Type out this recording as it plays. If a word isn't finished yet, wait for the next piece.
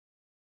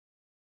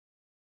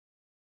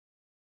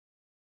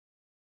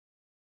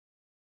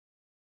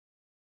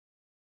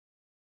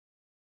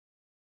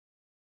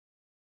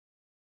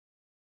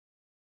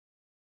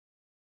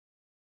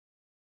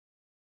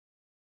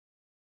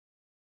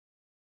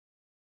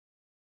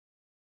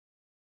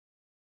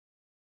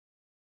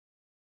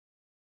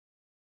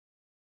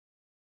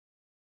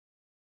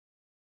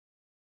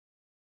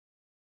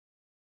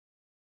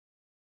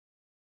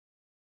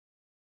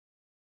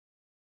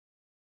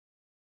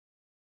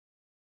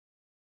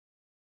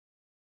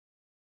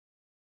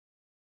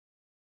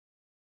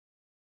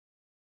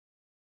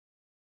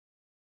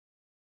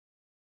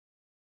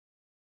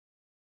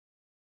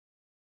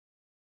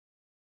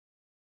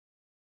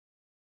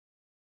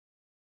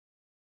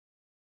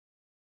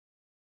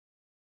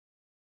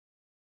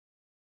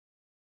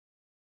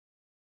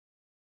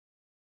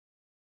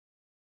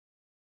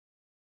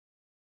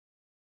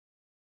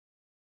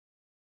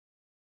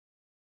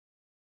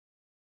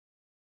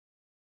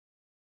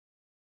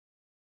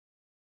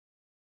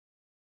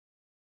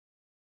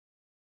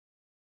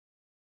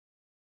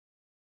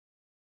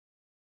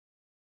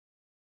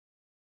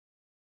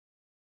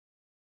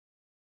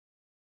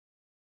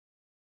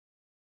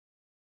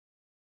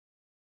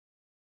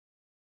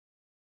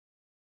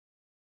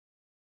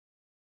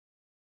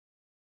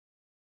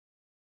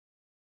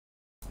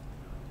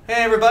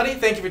Hey everybody,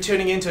 thank you for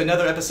tuning in to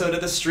another episode of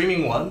the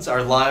Streaming Ones,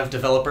 our live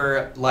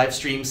developer live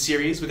stream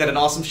series. We've got an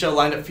awesome show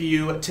lined up for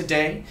you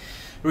today.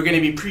 We're going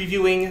to be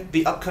previewing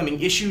the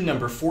upcoming issue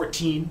number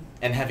 14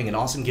 and having an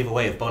awesome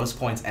giveaway of bonus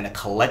points and a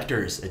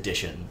collector's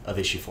edition of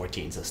issue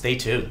 14, so stay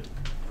tuned.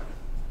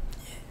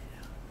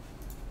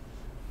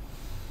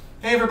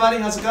 Hey everybody,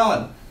 how's it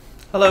going?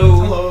 Hello.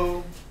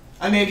 Hello.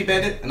 I'm Andy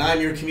Bendit, and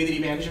I'm your community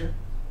manager.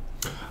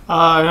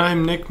 And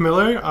I'm Nick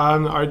Miller.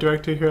 I'm the art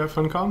director here at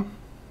Funcom.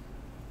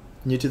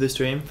 New to the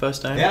stream,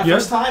 first time? Yeah,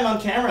 first time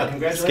on camera.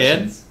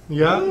 Congratulations. Scared?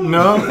 Yeah,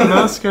 no,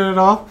 not scared at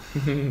all.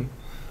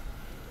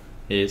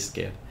 He is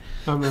scared.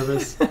 I'm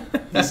nervous.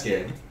 He's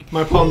scared.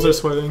 My palms are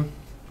sweating.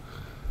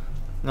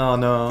 No,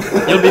 no,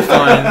 you'll be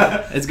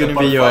fine. It's gonna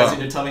be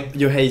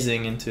your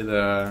hazing into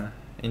the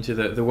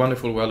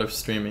wonderful world of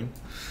streaming.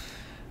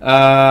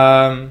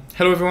 Hello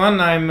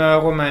everyone, I'm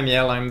Romain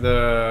Miel. I'm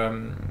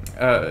the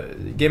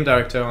game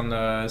director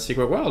on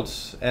Secret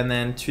Worlds, and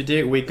then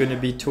today we're going to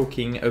be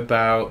talking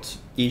about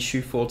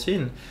issue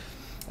 14.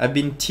 I've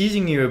been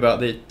teasing you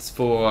about it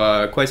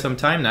for quite some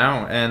time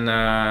now, and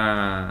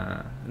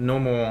no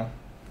more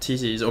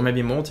teases, or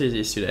maybe more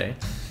teases today.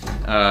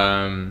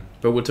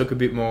 But we'll talk a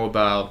bit more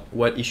about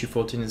what issue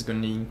 14 is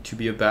going to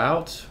be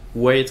about,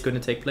 where it's going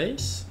to take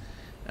place,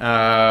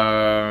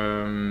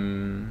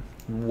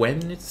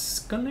 when it's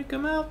gonna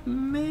come out,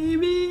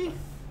 maybe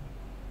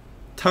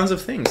tons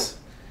of things,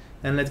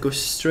 and let's go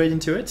straight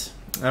into it.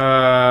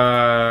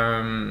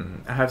 I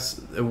have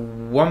a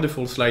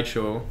wonderful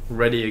slideshow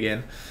ready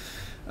again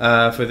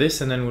for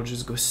this, and then we'll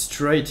just go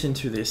straight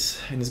into this,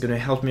 and it's gonna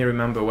help me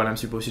remember what I'm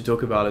supposed to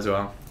talk about as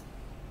well.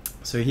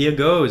 So here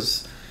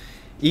goes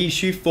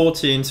issue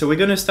 14. So we're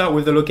gonna start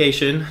with the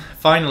location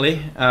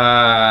finally.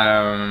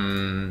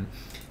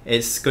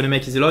 It's going to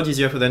make it a lot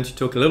easier for them to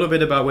talk a little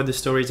bit about what the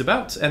story is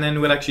about, and then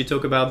we'll actually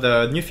talk about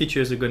the new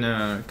features that are going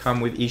to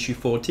come with issue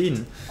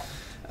 14.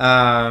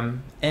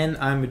 And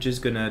I'm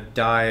just going to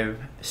dive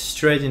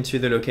straight into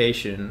the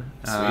location.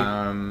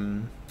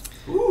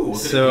 Ooh,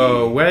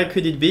 so where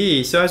could it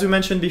be? So as we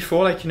mentioned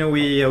before, like, you know,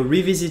 we are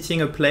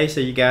revisiting a place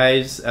that you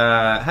guys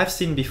have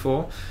seen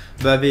before,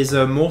 but there's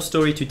more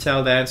story to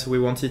tell there, so we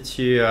wanted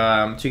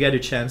to get a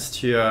chance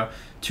to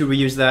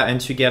reuse that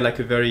and to get like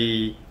a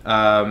very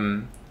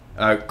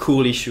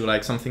cool issue,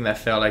 like something that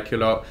felt like a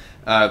lot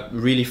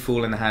really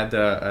full and had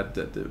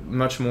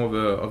much more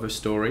of a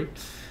story.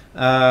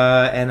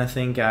 And I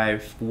think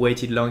I've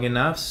waited long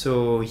enough,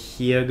 so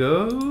here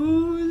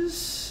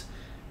goes.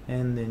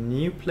 And the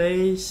new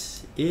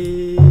place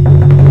is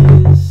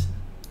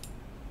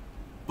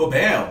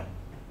Bam!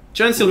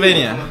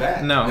 Transylvania.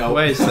 Ooh, no,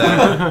 where is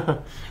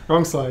that?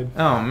 Wrong side.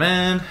 Oh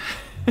man.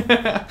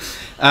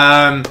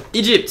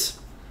 Egypt.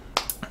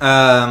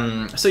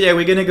 So yeah,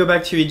 we're gonna go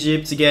back to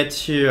Egypt to get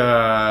to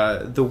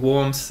the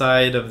warm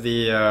side of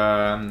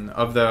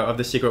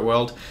the secret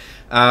world.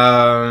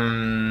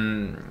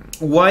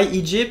 Why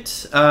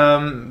Egypt?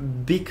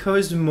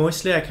 Because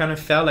mostly I kind of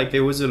felt like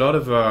there was a lot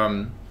of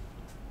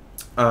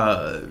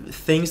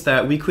things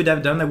that we could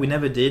have done that we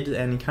never did,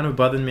 and it kind of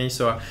bothered me.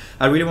 So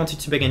I really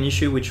wanted to make an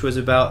issue which was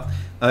about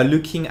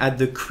looking at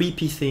the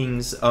creepy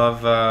things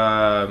of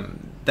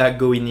that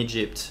go in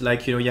Egypt.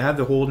 Like, you know, you have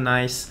the whole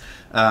nice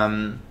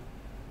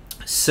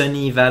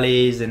sunny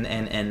valleys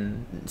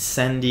and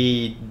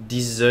sandy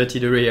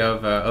deserted area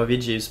of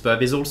Egypt, but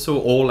there's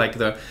also all like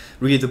the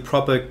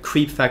proper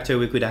creep factor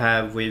we could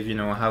have with, you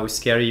know, how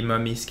scary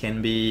mummies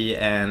can be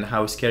and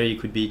how scary it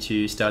could be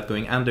to start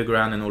going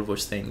underground and all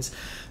those things.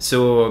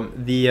 So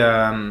the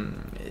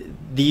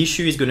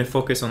issue is going to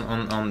focus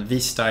on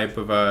this type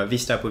of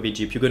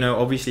Egypt. You're going to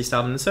obviously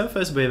start on the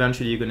surface, but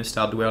eventually you're going to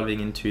start delving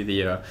into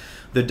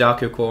the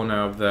darker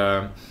corner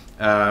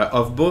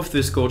of both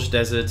the Scorched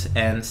Desert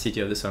and City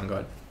of the Sun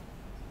God.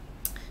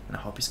 And I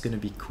hope it's going to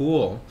be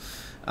cool.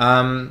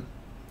 I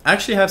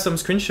actually have some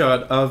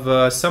screenshot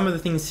of some of the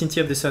things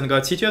City of the Sun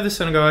God. City of the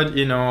Sun God,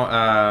 you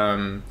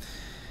know,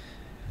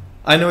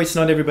 I know it's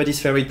not everybody's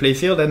favorite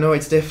playfield. I know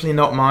it's definitely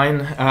not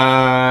mine.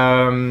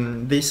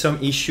 There's some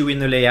issue in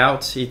the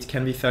layout. It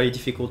can be fairly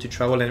difficult to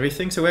travel and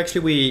everything. So actually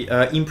we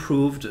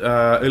improved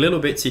a little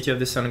bit City of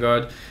the Sun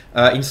God.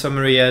 In some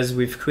areas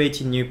we've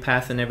created new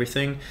path and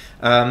everything.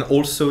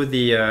 Also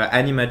the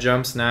anima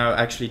jumps now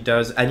actually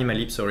does, anima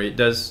leap, sorry,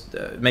 does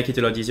make it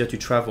a lot easier to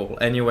travel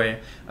anyway.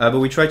 But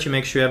we try to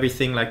make sure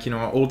everything, like, you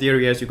know, all the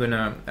areas you're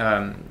gonna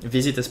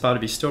visit as part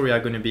of this story are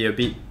gonna be a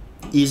bit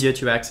easier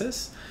to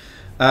access.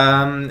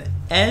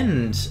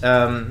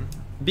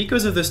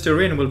 Because of the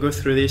story, and we'll go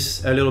through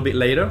this a little bit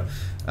later,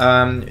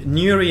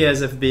 new areas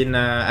have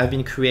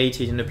been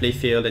created in the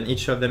playfield, and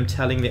each of them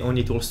telling their own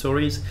little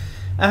stories.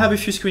 I have a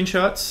few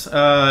screenshots.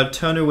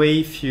 Turn away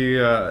if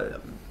you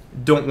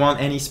don't want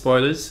any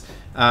spoilers.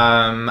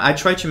 I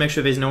try to make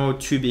sure there's no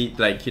too big,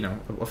 like, you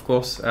know, of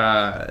course,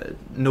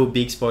 no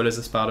big spoilers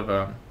as part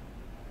of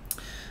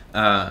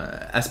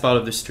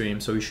the stream,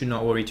 so you should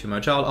not worry too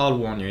much. I'll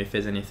warn you if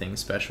there's anything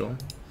special.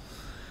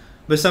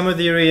 But some of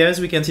the areas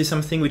we can see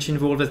something which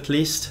involved at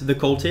least the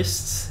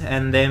cultists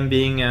and them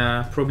being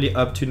probably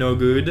up to no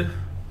good.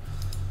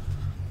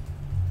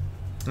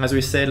 as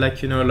we said,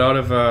 like, you know, a lot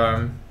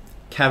of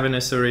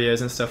cavernous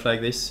areas and stuff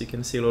like this. You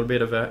can see a little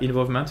bit of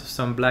involvement of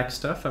some black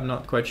stuff. I'm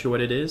not quite sure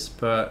what it is,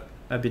 but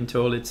I've been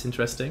told it's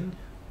interesting.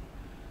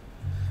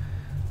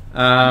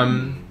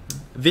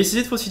 This is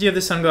it for City of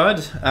the Sun God.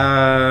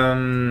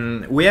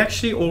 We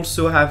actually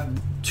also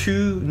have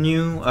 2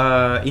 new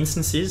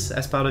instances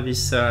as part of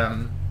this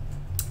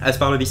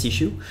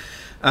issue.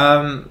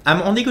 I'm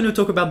only going to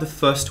talk about the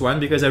first one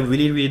because I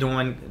really don't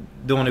want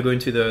to go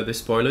into the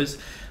spoilers.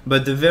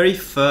 But the very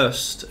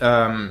first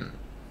of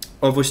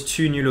those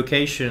 2 new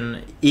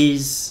locations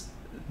is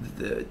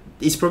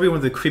probably one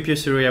of the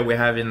creepiest area we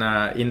have in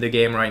the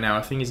game right now.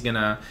 I think it's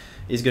gonna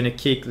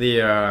kick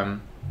the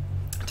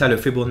Tyler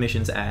Freeborn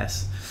mission's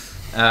ass.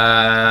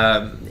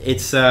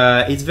 It's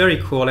very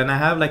cool, and I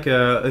have like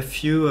a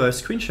few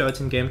screenshots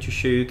in game to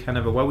show you kind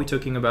of what we're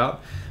talking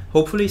about.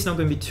 Hopefully it's not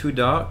going to be too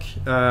dark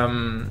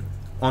on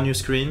your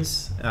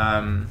screens,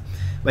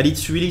 but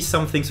it's really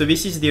something. So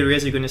this is the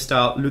areas you're going to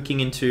start looking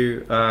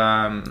into.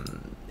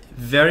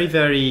 Very,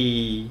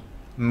 very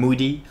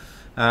moody.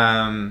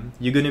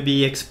 You're going to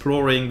be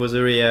exploring those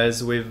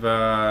areas with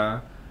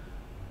a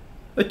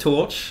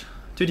torch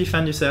to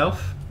defend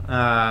yourself.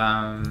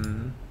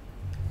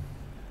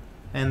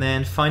 And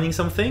then finding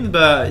something.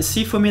 But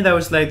see, for me that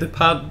was like the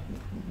part.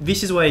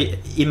 This is why I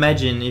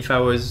imagine if I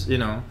was, you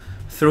know,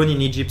 thrown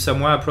in Egypt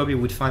somewhere, I probably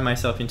would find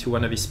myself into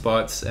one of these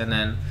spots and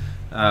then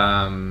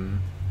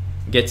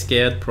get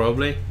scared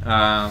probably.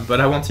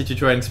 But I wanted to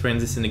try and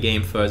experience this in the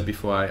game first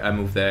before I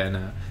move there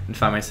and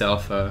find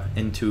myself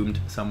entombed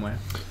somewhere.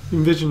 You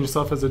envision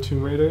yourself as a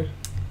Tomb Raider?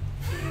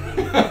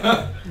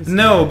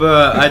 No,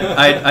 but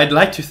I'd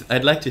like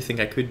to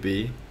think I could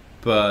be.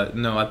 But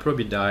no, I'd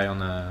probably die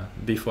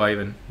before I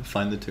even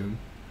find the tomb.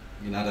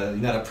 You're not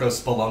a pro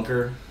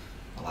spelunker,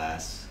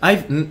 alas.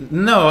 I've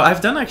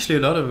done actually a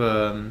lot of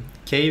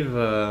cave.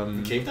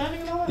 Cave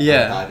diving, a lot?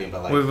 Yeah, diving,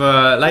 but like with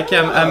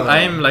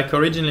I'm like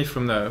originally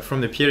from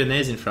the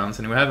Pyrenees in France,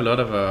 and we have a lot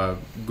of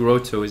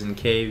grottos and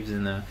caves,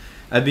 and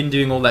I've been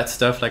doing all that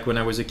stuff like when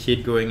I was a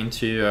kid, going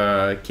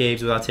into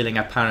caves without telling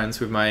our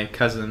parents with my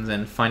cousins,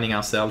 and finding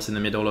ourselves in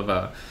the middle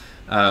of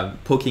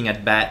poking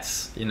at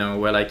bats, you know,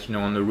 where like, you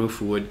know, on the roof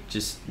we would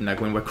just,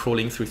 like, when we're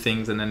crawling through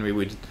things, and then we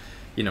would,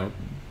 you know,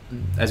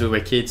 as we were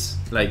kids,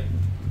 like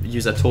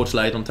use a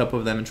torchlight on top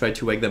of them and try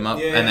to wake them up,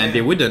 and then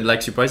they wouldn't,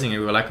 like, surprisingly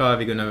we were like, oh, are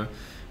we gonna,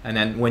 and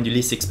then when you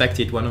least expect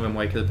it, one of them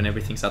wakes up and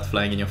everything starts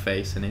flying in your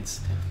face, and it's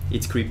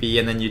creepy,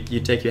 and then you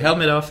take your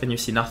helmet off and you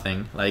see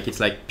nothing, like it's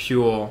like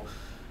pure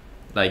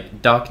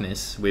like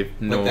darkness with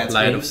no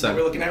light of sun. That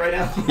we're looking at right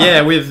now.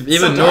 Yeah, with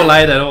even no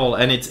light at all,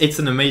 and it's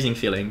an amazing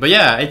feeling. But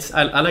yeah,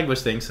 I like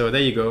those things. So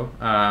there you go.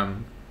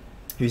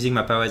 Using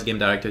my power as game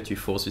director to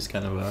force this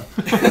kind of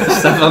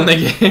stuff on the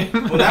game.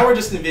 Well, now we're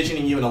just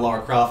envisioning you in a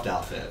Lara Croft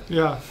outfit.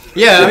 Yeah.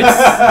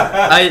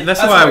 Yeah,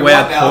 that's what I wear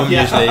at home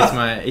yeah. usually.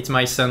 It's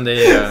my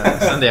Sunday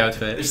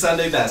outfit. Your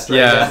Sunday best, right?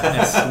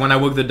 Yeah. It's when I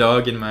walk the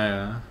dog in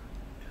my.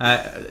 I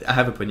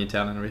have a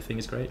ponytail and everything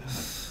is great.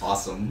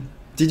 Awesome.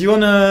 Did you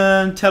want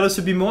to tell us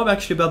a bit more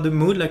actually about the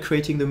mood, like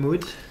creating the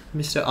mood,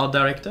 Mr. Art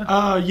Director?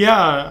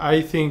 Yeah,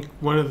 I think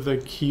one of the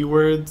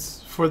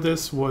keywords for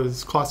this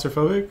was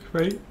claustrophobic,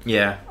 right?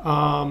 Yeah.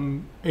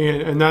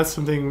 And that's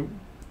something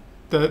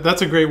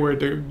that's a great word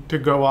to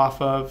go off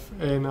of,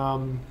 and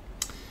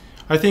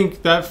I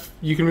think that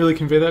you can really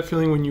convey that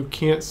feeling when you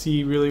can't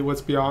see really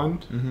what's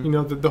beyond. Mm-hmm. You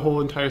know, the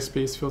whole entire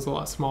space feels a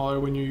lot smaller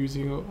when you're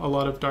using a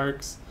lot of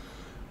darks.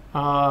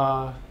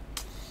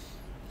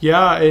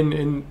 Yeah,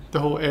 and the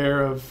whole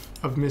air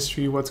of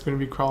mystery, what's going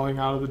to be crawling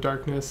out of the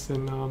darkness,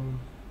 and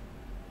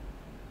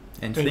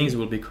things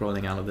will be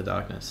crawling out of the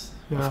darkness.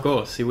 Yeah. Of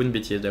course, it wouldn't be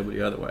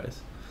TSW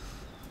otherwise.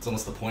 It's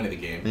almost the point of the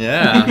game.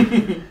 Yeah,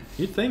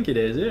 you'd think it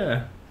is.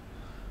 Yeah.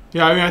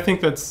 Yeah, I mean, I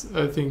think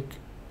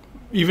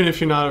even if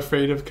you're not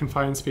afraid of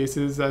confined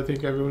spaces, I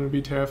think everyone would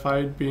be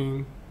terrified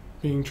being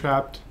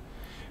trapped,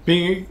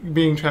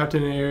 being trapped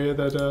in an area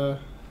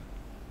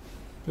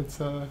that's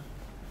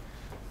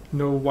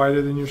no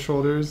wider than your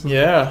shoulders. And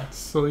yeah.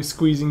 slowly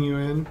squeezing you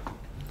in.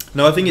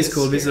 No, I think it's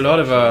cool. There's a lot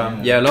of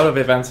yeah, a lot of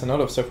events and a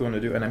lot of stuff we want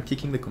to do. And I'm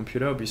kicking the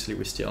computer. Obviously,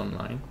 we're still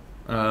online.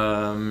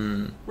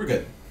 We're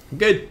good.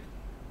 Good.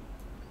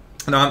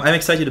 No, I'm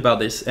excited about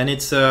this, and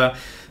it's so.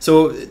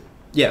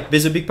 Yeah,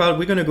 there's a big part.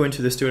 We're going to go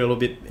into the story a little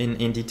bit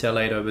in detail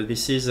later, but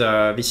this is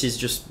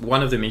just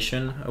one of the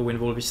mission we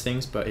involve these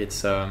things, but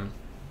it's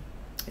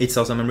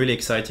awesome. I'm really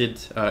excited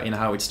in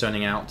how it's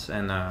turning out,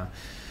 and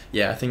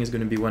yeah, I think it's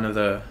going to be one of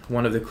the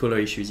cooler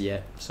issues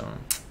yet. So,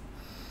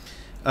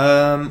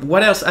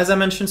 what else? As I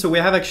mentioned, so we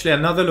have actually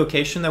another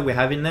location that we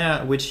have in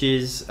there, which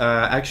is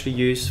actually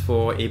used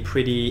for a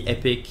pretty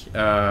epic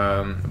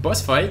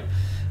boss fight.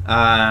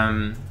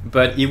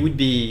 But it would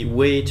be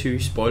way too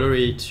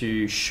spoilery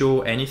to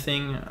show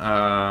anything.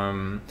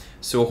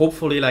 So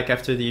hopefully, like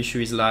after the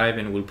issue is live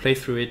and we'll play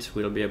through it,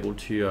 we'll be able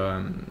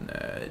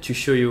to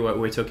show you what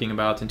we're talking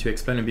about and to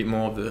explain a bit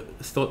more of the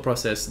thought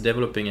process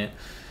developing it.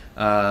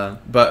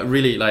 But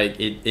really, like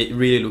it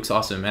really looks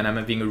awesome, and I'm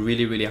having a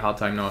really hard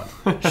time not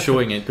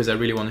showing it because I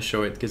really want to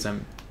show it because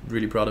I'm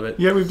really proud of it.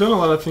 Yeah, we've done a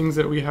lot of things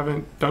that we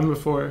haven't done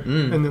before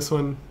in this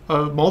one.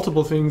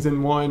 Multiple things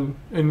in one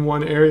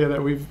area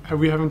that we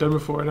haven't done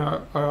before, and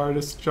our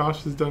artist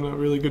Josh has done a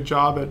really good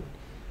job at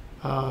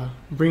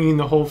bringing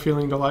the whole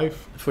feeling to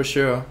life. For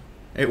sure.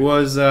 It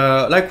was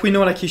like we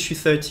know, like issue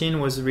 13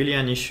 was really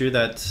an issue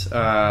that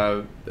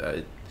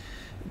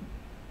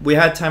we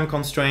had time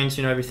constraints.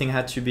 You know, everything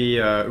had to be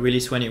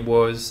released when it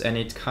was, and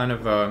it kind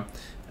of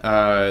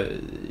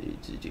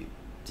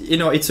you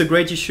know, it's a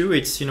great issue.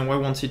 It's, you know, what I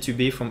want it to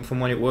be from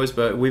what it was.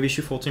 But with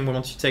issue 14, we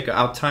want to take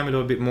our time a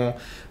little bit more,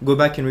 go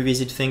back and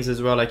revisit things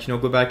as well. Like, you know,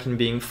 go back and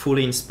being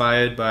fully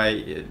inspired by,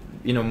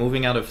 you know,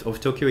 moving out of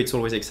Tokyo. It's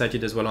always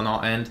excited as well on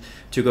our end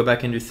to go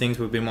back and do things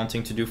we've been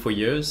wanting to do for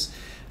years.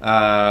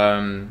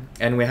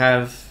 And we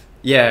have,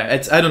 yeah,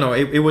 it's, I don't know,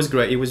 it was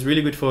great. It was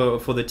really good for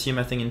the team.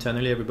 I think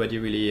internally everybody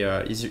really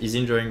is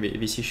enjoying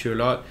this issue a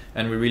lot,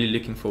 and we're really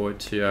looking forward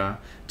to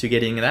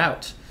getting it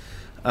out.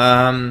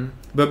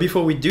 But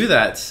before we do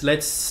that,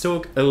 let's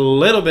talk a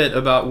little bit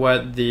about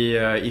what the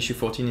issue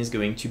 14 is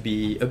going to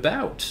be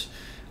about.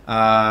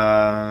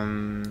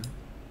 And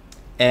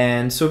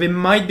so there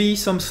might be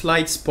some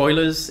slight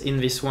spoilers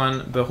in this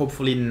one, but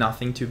hopefully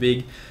nothing too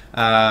big.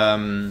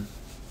 And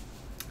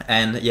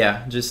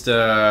yeah, just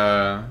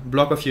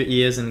block off your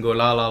ears and go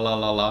la la la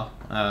la la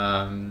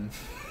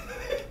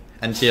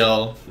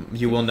until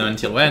you won't know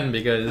until when,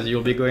 because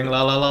you'll be going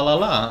la la la la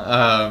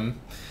la.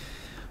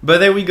 But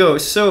there we go.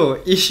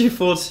 So issue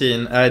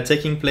 14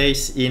 taking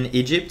place in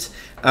Egypt.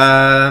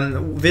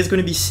 There's going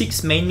to be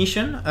 6 main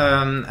missions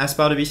as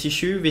part of this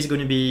issue. There's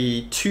going to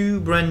be 2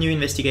 brand new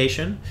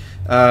investigations.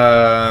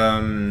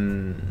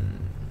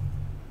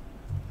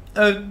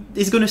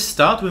 It's going to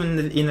start with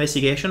an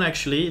investigation,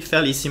 actually, a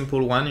fairly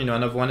simple one, you know,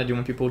 another one I don't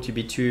want people to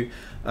be too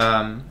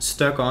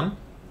stuck on,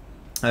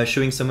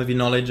 showing some of your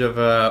knowledge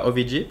of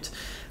Egypt.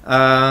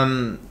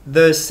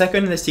 The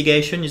second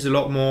investigation is a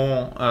lot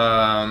more,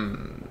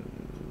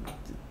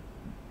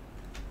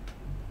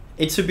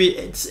 it's a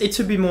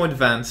bit more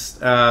advanced,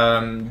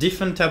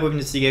 different type of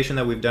investigation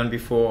that we've done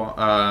before.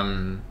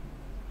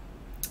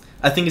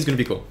 I think it's going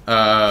to be cool,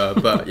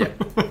 but yeah.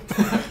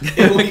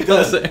 It will be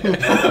good.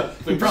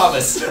 We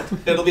promise.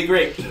 It'll be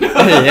great.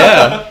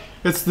 Yeah.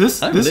 This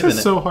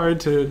is so hard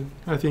to,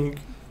 I think,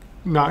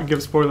 not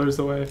give spoilers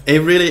away.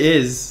 It really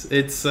is.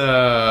 It's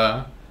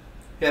yeah,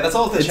 that's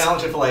all the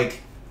challenge of,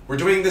 like, we're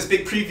doing this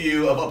big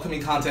preview of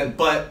upcoming content,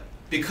 but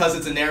because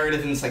it's a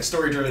narrative and it's like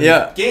story-driven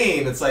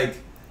game, it's like,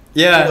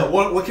 yeah, you know,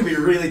 what can we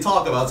really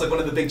talk about? It's like one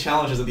of the big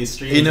challenges of these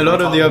streams. In a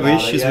lot of the other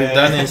issues we've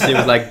done is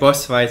with like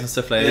boss fights and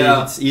stuff like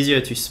that. It's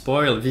easier to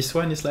spoil. This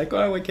one is like,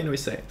 oh, what can we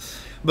say?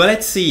 But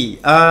let's see.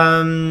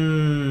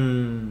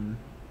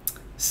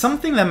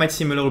 Something that might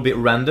seem a little bit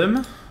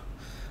random.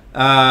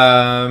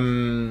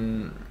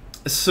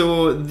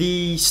 So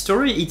the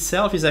story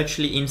itself is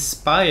actually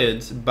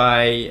inspired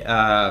by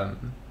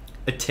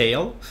a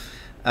tale.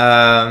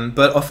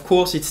 But of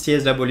course it's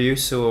TSW,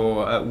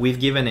 so we've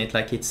given it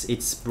like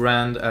its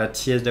brand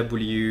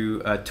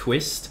TSW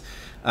twist.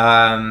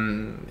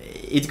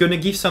 It's gonna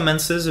give some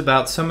answers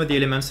about some of the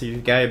elements that you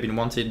guys have been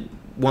wanted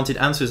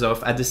answers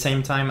of, at the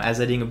same time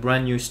as adding a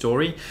brand new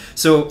story.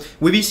 So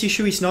with this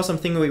issue, it's not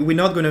something we're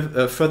not going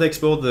to further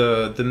explore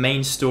the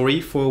main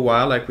story for a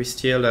while. Like we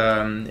still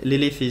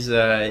Lilith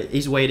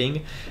is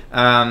waiting,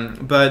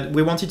 but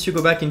we wanted to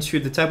go back into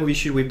the type of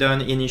issue we've done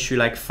in issue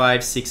like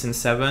 5, 6, and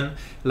 7,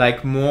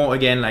 like more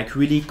again like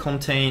really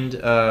contained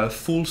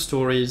full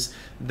stories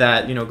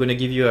that, you know, going to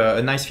give you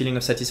a nice feeling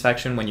of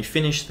satisfaction when you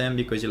finish them,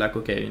 because you're like,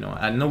 okay, you know,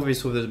 I know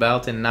this was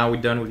about, and now we're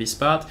done with this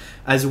part,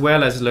 as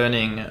well as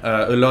learning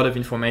a lot of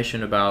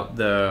information about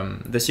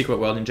the secret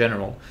world in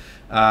general.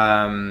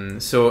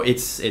 So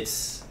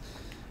it's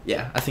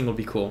yeah, I think it'll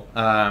be cool.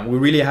 We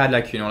really had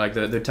like, you know, like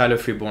the Tyler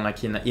Freeborn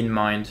like in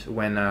mind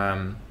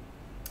when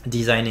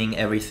designing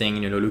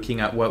everything, you know,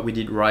 looking at what we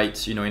did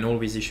right, you know, in all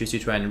these issues to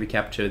try and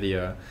recapture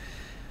the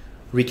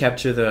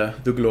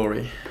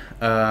glory.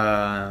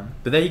 But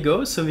there you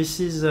go. So this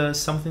is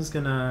something's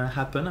gonna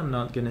happen. I'm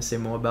not gonna say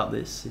more about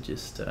this.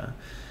 Just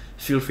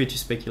feel free to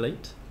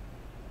speculate.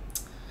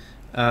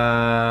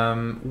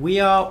 We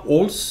are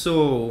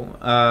also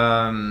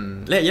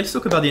let's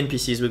talk about the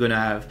NPCs we're gonna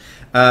have.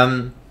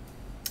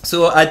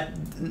 So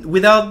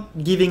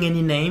without giving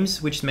any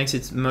names, which makes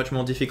it much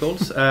more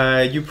difficult,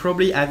 you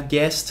probably have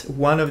guessed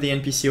one of the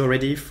NPC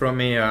already from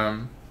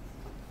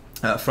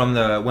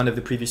one of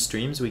the previous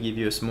streams. We give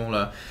you a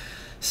small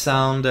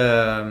sound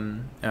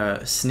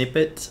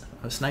snippet.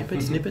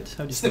 Snippet?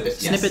 How do you say it?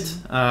 Snippet.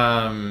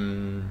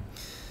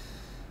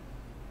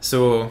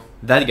 So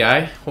that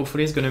guy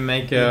hopefully is gonna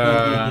make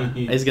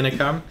is gonna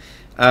come.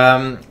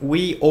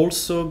 We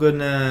also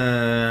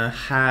gonna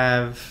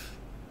have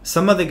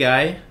some other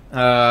guy.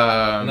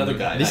 Another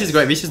guy. This is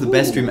great. This is the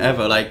best stream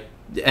ever. Like,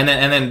 and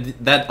then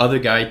that other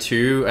guy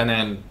too, and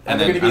then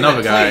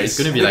another guy. It's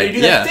gonna be like,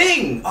 that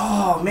thing.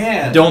 Oh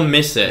man! Don't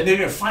miss it. And they're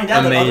gonna find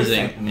out. Amazing.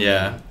 That other thing.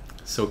 Yeah,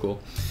 so cool.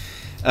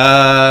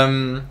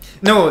 No.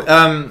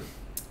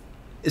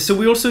 So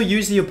we also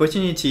use the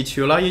opportunity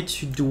to allow you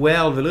to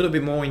delve a little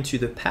bit more into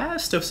the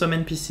past of some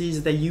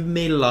NPCs that you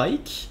may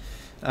like.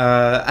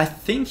 I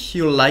think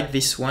you'll like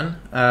this one.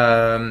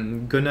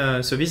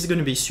 So this is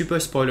gonna be super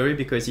spoilery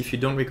because if you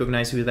don't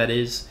recognize who that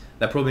is,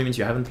 that probably means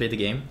you haven't played the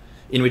game.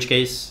 In which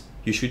case,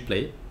 you should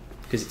play it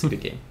because it's a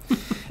good game.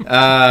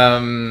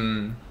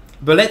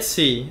 But let's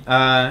see.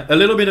 A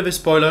little bit of a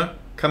spoiler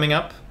coming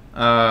up.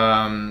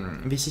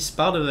 This is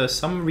part of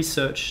some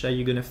research that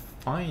you're gonna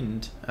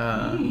find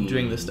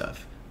during the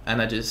stuff. And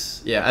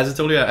as I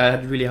told you, I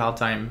had a really hard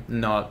time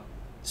not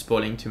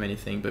spoiling too many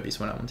things, but this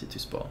one I wanted to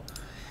spoil.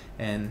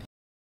 And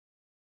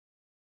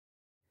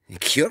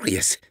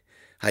curious.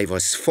 I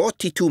was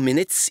 42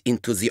 minutes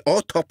into the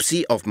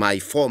autopsy of my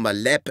former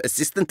lab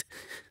assistant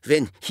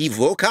when he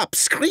woke up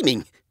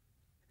screaming.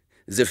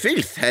 The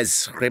filth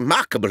has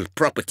remarkable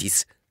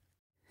properties.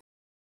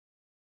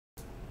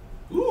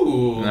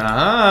 Ooh.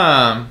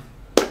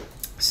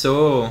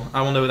 So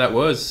I wonder who that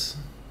was.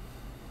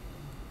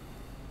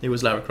 It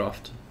was Lara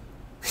Croft.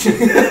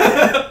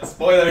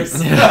 Spoilers.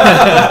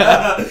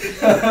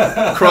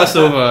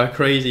 Crossover,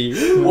 crazy.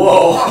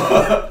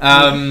 Whoa.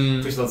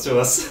 Please don't sue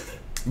us.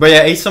 But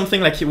yeah, it's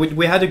something like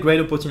we had a great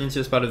opportunity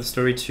as part of the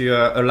story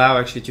to allow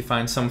actually to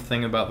find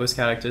something about those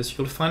characters.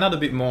 You'll find out a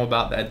bit more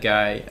about that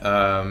guy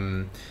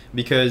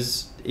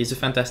because he's a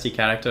fantastic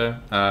character.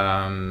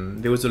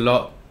 There's a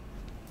lot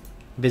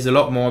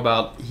more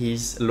about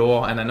his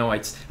lore, and I know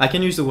I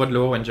can use the word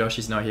lore when Josh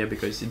is not here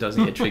because it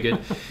doesn't get triggered.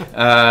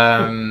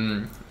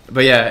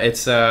 But yeah, I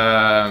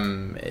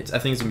think it's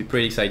gonna be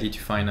pretty exciting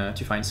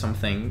to find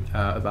something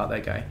about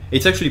that guy.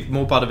 It's actually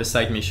more part of a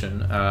side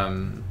mission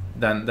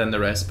than the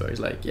rest, but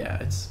it's like,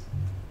 yeah, it's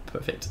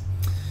perfect.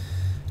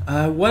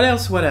 What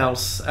else?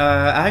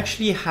 I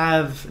actually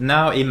have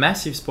now a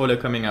massive spoiler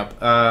coming up.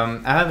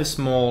 I have a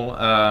small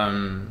part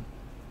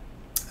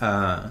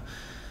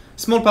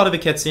of a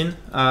cutscene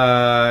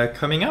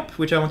coming up,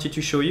 which I wanted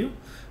to show you.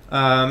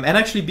 And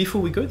actually,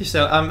 before we go this,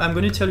 I'm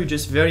going to tell you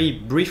just very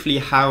briefly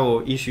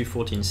how issue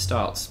 14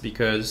 starts,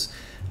 because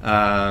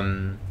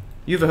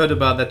you've heard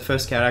about that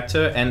first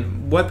character,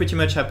 and what pretty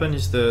much happened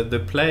is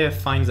the player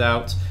finds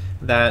out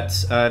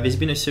that there's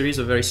been a series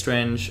of very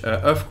strange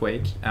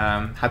earthquakes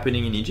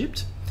happening in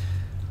Egypt.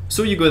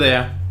 So you go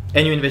there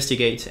and you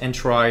investigate and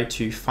try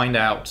to find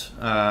out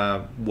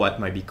what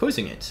might be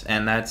causing it,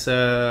 and that's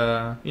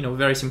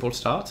very simple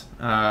start,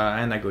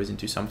 and that goes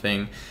into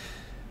something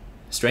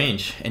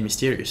strange and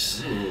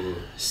mysterious. Ooh,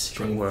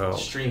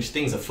 strange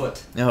things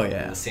afoot. Oh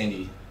yeah. In the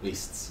sandy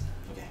wastes.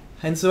 Okay.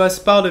 And so as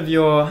part of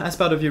your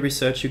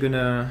research, you're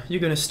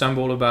gonna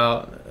stumble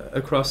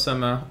across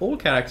some old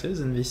characters,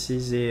 and this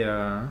is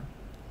a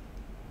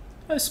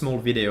small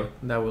video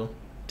that will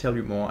tell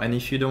you more. And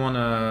if you don't want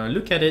to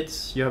look at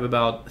it, you have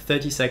about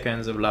 30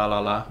 seconds of la la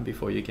la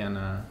before you can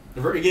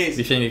avert your gaze.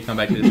 before you come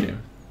back to the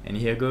stream. And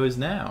here goes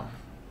now.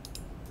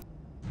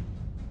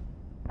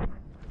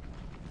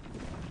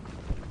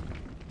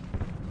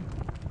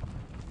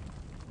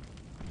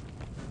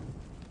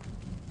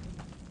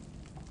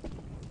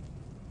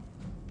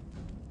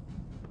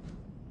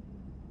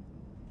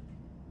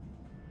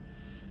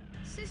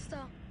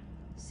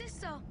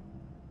 Sister,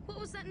 what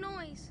was that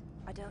noise?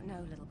 I don't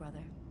know, little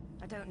brother.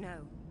 I don't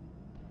know.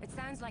 It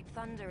sounds like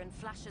thunder and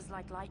flashes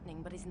like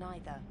lightning, but is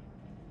neither.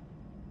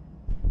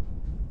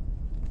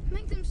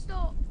 Make them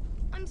stop.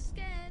 I'm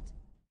scared.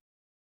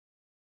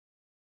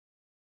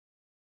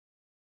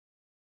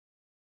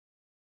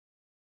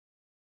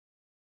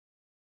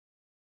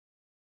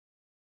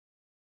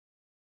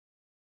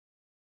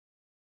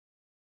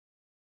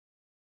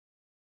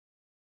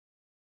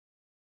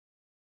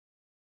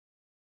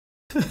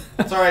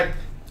 It's alright.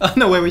 Oh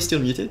no, were we still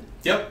muted?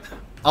 Yep.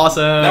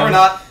 Awesome. No, we're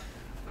not.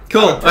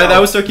 Cool. Oh, I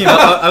was talking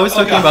about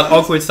God. about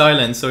awkward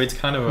silence, so it's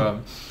kind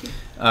of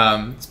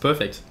it's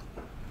perfect.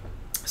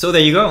 So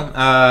there you go.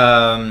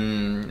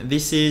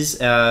 This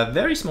is a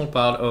very small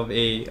part of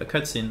a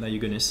cutscene that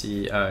you're gonna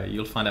see.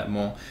 You'll find out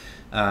more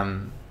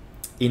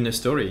in the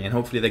story, and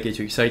hopefully that gets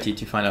you excited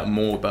to find out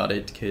more about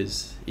it,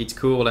 because it's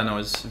cool, and I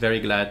was very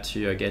glad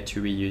to get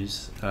to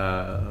reuse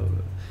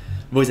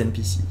those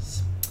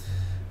NPCs.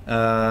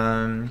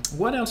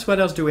 What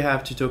else do we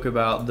have to talk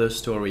about the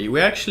story? We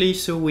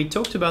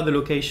talked about the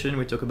location,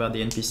 we talked about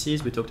the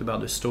NPCs, we talked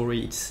about the story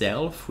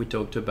itself, we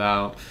talked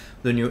about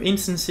the new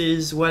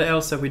instances. What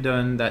else have we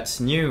done that's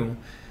new?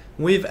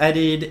 We've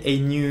added a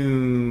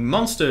new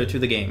monster to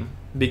the game,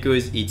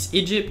 because it's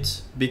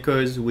Egypt,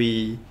 because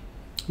we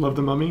Love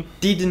the Mummy?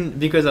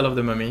 because I love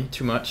the Mummy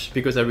too much,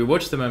 because I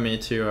rewatched the Mummy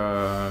to,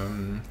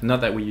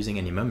 not that we're using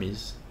any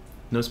mummies,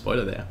 no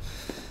spoiler there.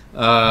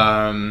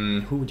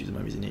 Who would use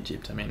mummies in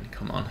Egypt? I mean,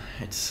 come on,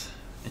 it's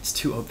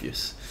too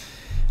obvious.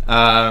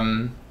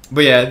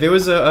 But yeah, there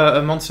was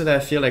a monster that I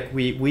feel like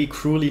we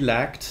cruelly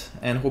lacked,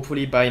 and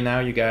hopefully by now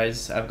you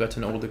guys have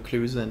gotten all the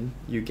clues and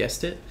you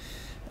guessed it.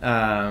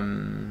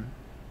 But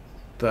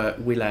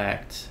we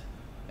lacked,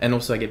 and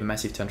also I gave a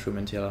massive tantrum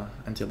until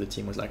the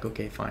team was like,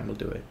 okay, fine, we'll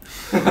do it.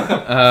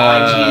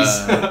 Fine,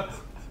 jeez.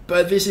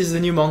 But this is the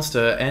new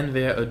monster, and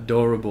they're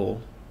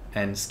adorable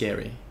and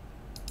scary.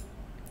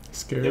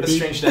 Scary. You have a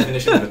strange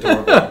definition of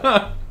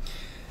adorable.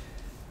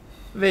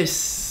 This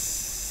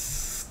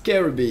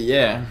Scarabee,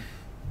 yeah.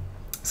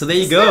 So there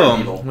you It's a go.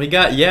 beetle. We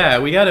got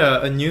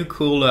a new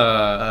cool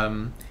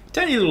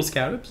tiny little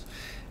scarabs.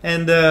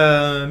 And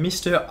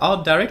Mr.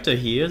 Art Director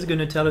here is going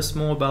to tell us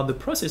more about the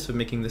process of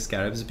making the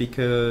scarabs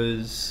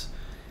because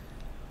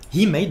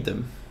he made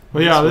them.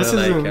 Well, yeah, It's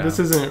this more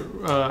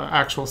isn't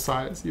actual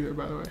size either,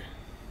 by the way.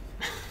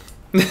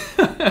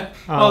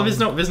 Well,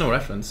 there's no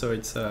reference, so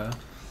it's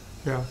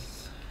Yeah.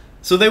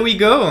 So there we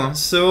go.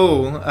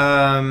 So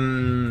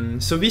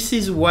so this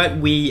is what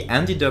we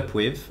ended up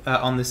with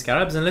on the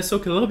scarabs, and let's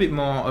talk a little bit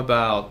more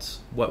about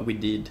what we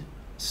did.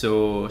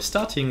 So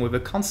starting with a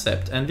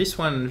concept, and this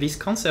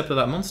concept of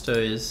that monster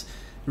is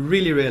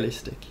really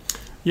realistic.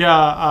 Yeah,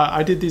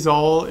 I did these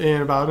all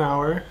in about an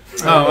hour.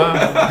 Oh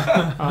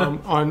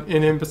wow!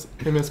 In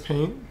MS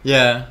Paint.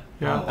 Yeah.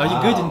 Yeah. Are you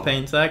good in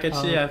paint? Like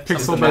actually, I have Pixel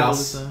some by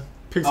mouse,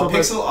 Pixel by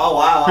Pixel. Oh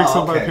wow.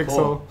 Pixel by Okay, pixel.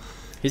 cool.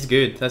 He's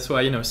good. That's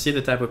why see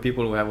the type of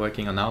people we have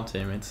working on our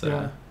team. It's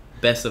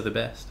best of the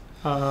best.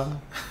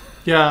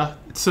 Yeah.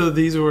 So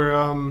these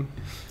were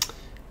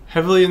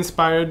heavily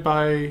inspired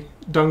by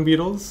dung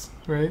beetles,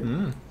 right?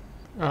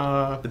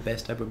 The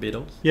best type of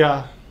beetles.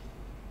 Yeah.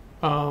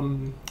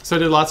 So I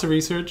did lots of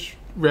research,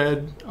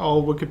 read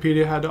all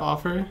Wikipedia had to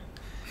offer.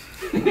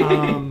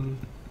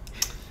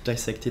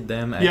 Dissected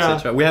them, Yeah.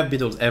 etc. We have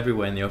beetles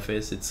everywhere in the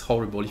office. It's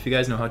horrible. If you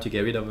guys know how to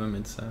get rid of them,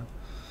 it's.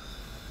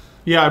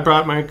 Yeah, I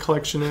brought my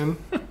collection in.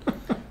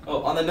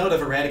 Oh, on the note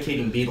of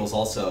eradicating beetles,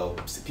 also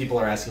people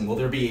are asking, will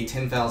there be a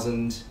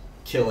 10,000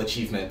 kill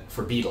achievement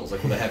for beetles?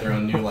 Like, will they have their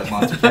own new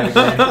monster category?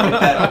 Like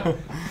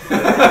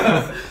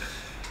that?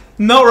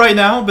 Not right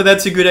now, but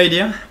that's a good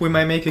idea. We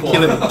might make a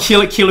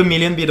Cool. kill a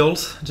million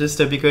beetles just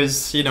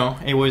because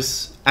it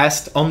was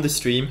asked on the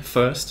stream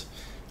first.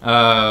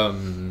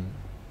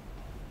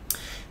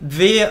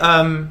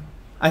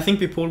 I think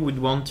people would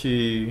want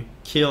to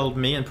kill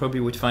me and probably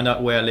would find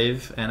out where I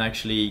live and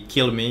actually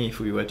kill me if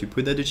we were to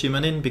put that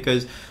achievement in,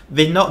 because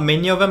not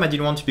many of them. I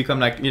didn't want to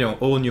become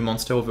all new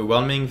monster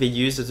overwhelming. They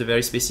used as a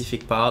very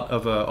specific part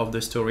of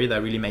the story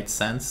that really made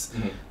sense.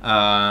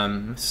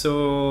 Mm-hmm.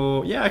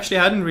 So yeah, actually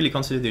I hadn't really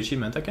considered the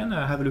achievement. I can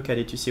have a look at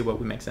it to see what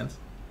would make sense.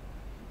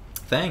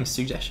 Thanks,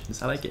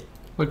 suggestions. I like it.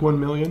 Like 1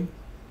 million?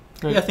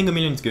 Right. Yeah, I think a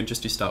million is good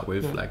just to start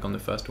with, Yeah. on the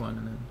first one,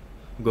 and then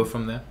go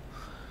from there.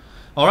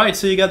 All right,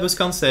 so you got those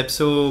concepts.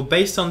 So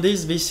based on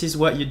this is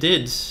what you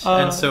did.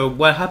 And so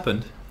what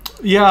happened?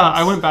 Yeah,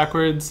 I went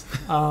backwards.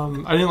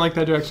 I didn't like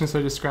that direction, so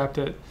I just scrapped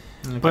it.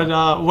 Okay. But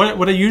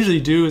what I usually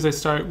do is I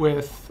start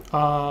with,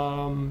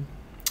 I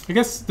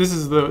guess this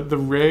is the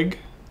rig.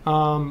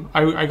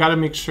 I got to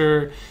make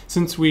sure,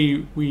 since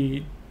we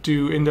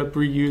do end up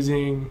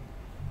reusing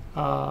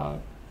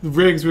the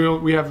rigs,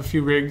 we have a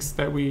few rigs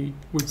that we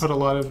put a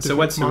lot of different So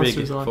what's the rig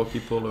monsters on. for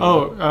people?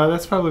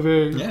 That's probably a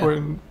very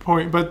important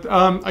point. But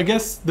I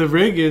guess the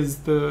rig is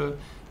the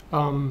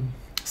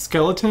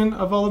skeleton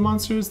of all the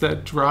monsters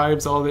that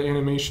drives all the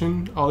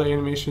animation, all the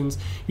animations.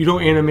 You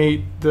don't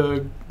animate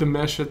the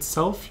mesh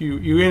itself.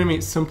 You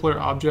animate simpler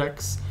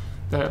objects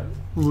that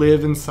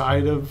live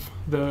inside of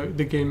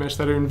the game mesh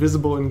that are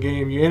invisible in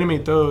game. You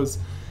animate those,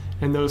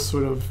 and those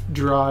sort of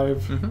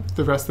drive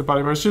the rest of the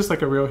body. It's just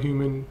like a real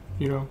human,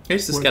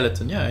 It's the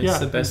skeleton, it's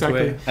the best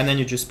exactly. way. And then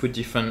you just put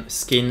different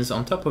skins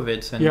on top of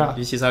it. And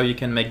this is how you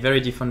can make very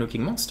different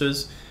looking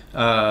monsters,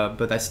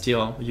 but that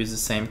still use the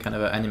same kind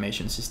of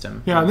animation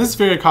system. Yeah, and this is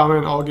very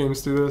common. All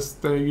games do this.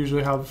 They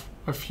usually have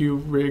a few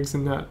rigs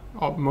and that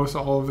most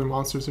all of their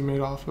monsters are made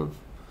off of.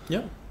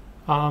 Yeah.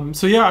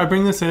 So yeah, I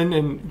bring this in,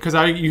 and because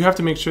you have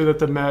to make sure that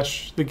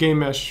the game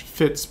mesh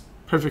fits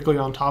perfectly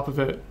on top of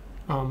it,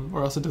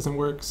 or else it doesn't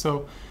work.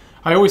 So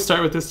I always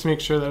start with this to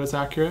make sure that it's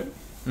accurate.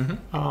 And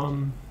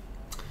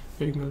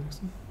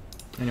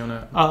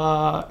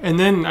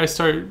then I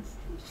start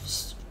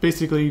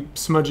basically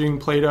smudging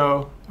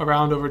Play-Doh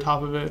around over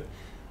top of it,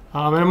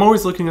 and I'm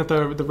always looking at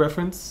the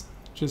reference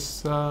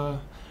just to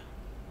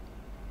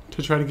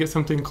try to get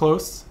something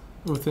close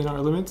within our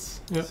limits.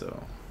 Yep.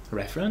 So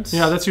reference.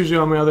 Yeah, that's usually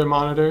on my other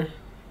monitor.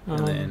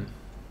 And then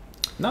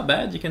not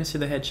bad. You can see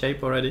the head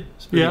shape already.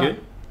 It's pretty good.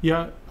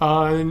 Yeah,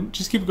 and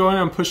just keep going.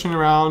 I'm pushing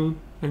around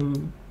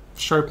and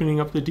sharpening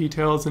up the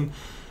details, and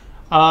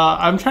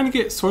I'm trying to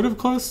get sort of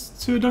close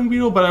to a dung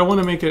beetle, but I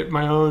want to make it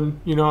my own.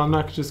 I'm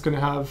not just going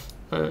to have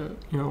a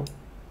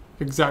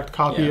exact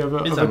copy of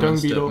a dung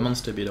beetle.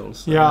 Monster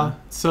beetles. Yeah.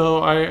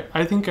 So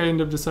I think I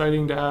end up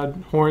deciding to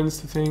add horns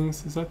to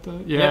things. Is that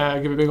the? Yeah.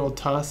 Give it big old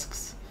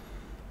tusks.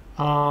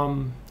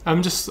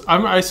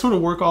 I sort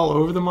of work all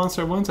over the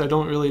monster at once. I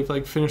don't really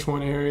finish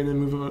one area and then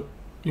move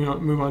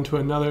on to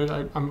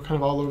another. I'm kind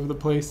of all over the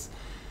place.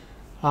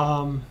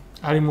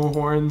 Adding more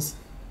horns.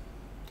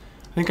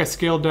 I think I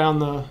scaled down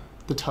the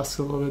tusks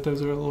a little bit.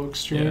 Those are a little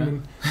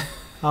extreme.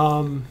 Yeah.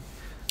 And,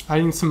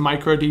 adding some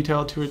micro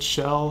detail to its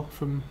shell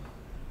from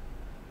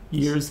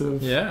years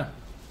of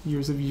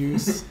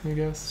use, I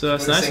guess. So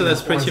that's nice. So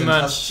that's pretty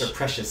much. Are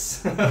precious.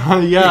 They're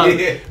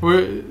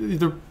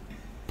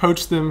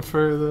poach them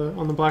for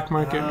on the black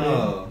market.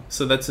 Oh.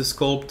 So that's a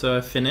sculpt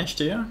finished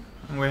here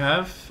we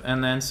have,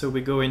 and then so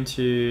we go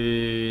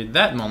into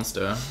that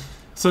monster.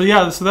 So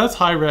yeah, so that's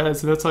high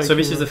res. That's like. So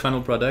this is the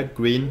final product,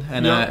 green,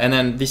 and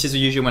then this is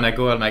usually when I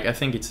go, I'm like, I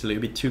think it's a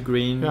little bit too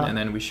green, and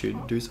then we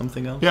should do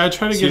something else. Yeah, I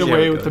try to get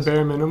away with the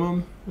bare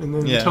minimum, and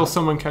then until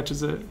someone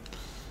catches it.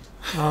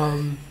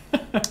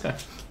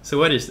 So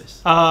what is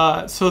this?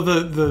 So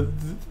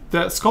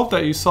that sculpt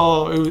that you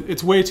saw,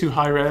 it's way too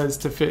high res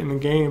to fit in the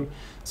game.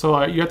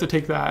 So you have to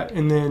take that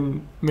and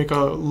then make a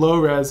low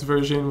res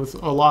version with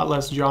a lot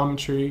less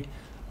geometry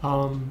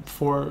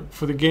for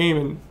the game,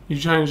 and you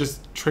try and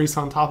just trace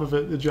on top of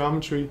it the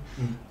geometry.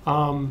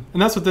 And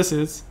that's what this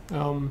is.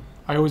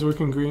 I always work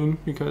in green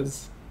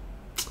because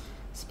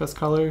it's the best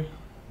color.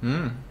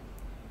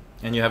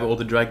 And you have all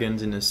the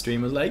dragons in the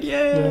stream. Was like,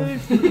 yay!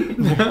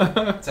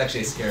 It's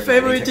actually a scary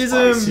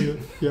favoritism.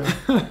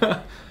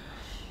 Yeah.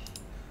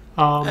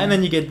 And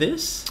then you get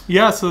this.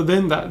 Yeah. So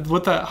then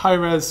what that high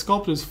res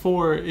sculpt is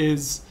for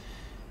is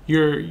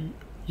your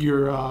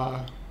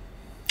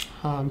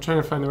I'm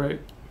trying to find the right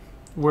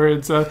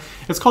words.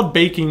 It's called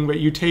baking,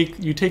 but you take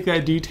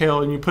that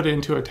detail and you put it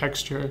into a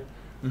texture,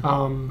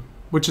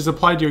 which is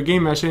applied to your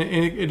game mesh, and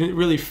it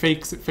really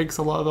fakes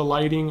a lot of the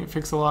lighting. It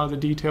fakes a lot of the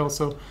detail,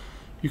 so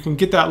you can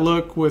get that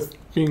look with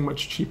being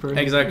much cheaper in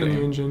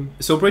the engine.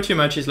 So pretty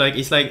much it's like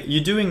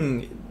you're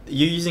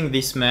using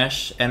this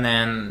mesh and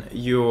then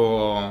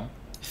you're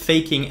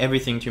faking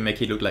everything to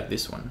make it look like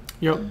this one.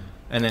 Yep.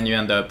 And then you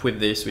end up with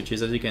this, which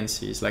is, as you can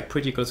see, it's like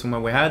pretty close to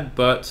what we had,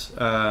 but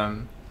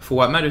for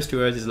what matters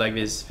to us is like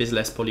there's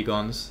less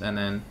polygons, and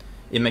then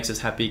it makes us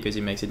happy because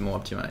it makes it more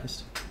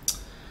optimized.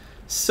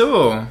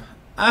 So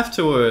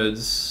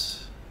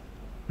afterwards,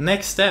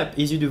 next step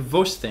is you do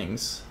those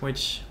things,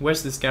 which,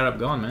 where's the scarab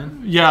gone,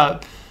 man? Yeah,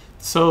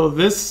 so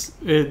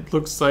it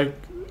looks like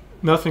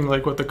nothing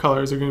like what the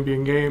colors are going to be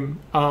in game.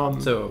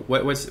 So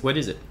what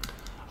is it?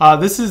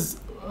 This is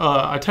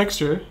a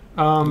texture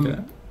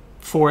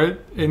for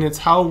it, and it's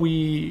how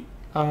we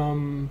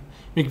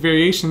make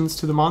variations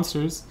to the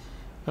monsters.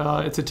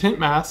 It's a tint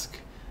mask,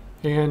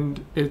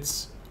 and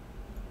it's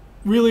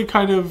really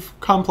kind of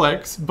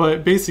complex,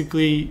 but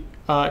basically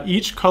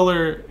each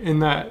color in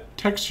that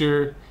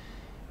texture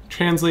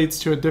translates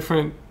to a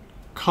different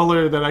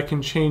color that I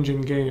can change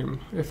in game,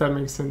 if that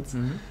makes sense.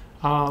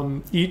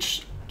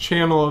 Each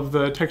channel of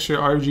the texture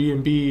R, G,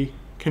 and B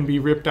can be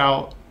ripped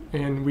out,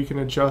 and we can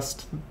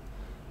adjust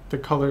the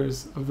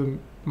colors of the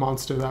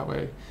monster that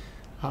way.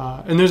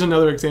 And there's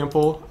another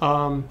example,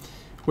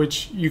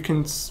 which you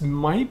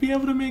might be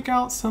able to make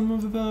out some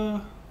of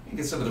the... You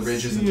get some of the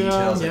ridges and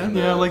details.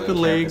 Like the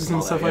legs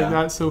and stuff like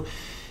that. So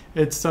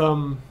it's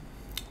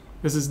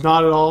this is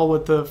not at all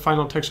what the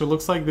final texture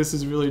looks like. This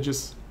is really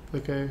just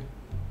like a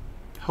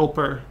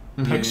helper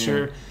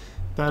texture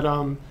that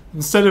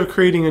instead of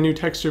creating a new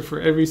texture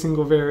for every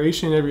single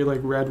variation, every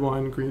like red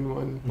one, green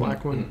one,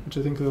 black one, which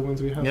I think are the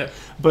ones we have.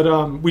 But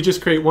we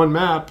just create one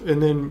map,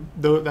 and then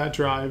that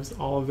drives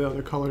all of the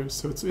other colors.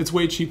 So it's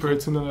way cheaper.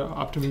 It's another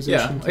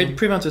optimization. It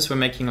prevents us from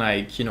making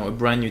like a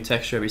brand new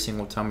texture every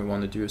single time we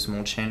want to do a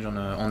small change on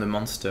the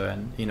monster,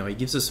 and it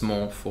gives us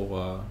more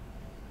for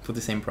the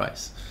same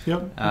price.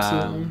 Yep,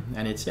 absolutely.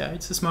 And it's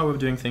a smart way of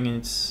doing things, and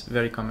it's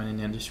very common in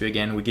the industry.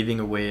 Again, we're giving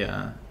away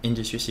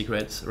industry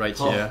secrets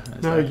here.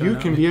 Now you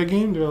can be a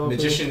game developer.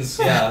 Magician's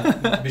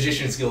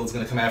Guild is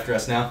going to come after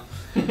us now.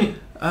 We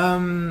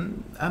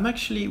want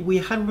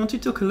to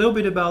talk a little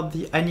bit about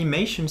the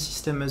animation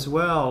system as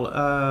well.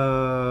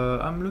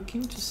 I'm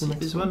looking to see if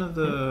there's one of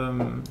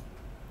the...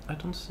 I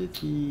don't see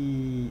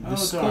the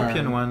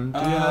Scorpion one. Do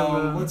you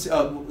have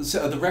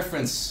so the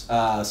reference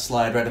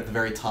slide right at the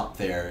very top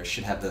there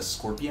should have the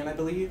Scorpion, I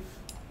believe.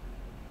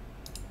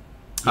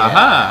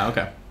 Aha,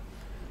 okay.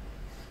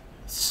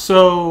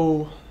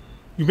 So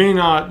you may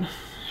not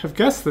have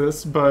guessed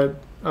this, but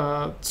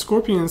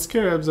Scorpion and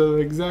Scarabs are the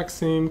exact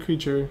same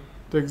creature,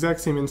 the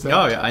exact same insect.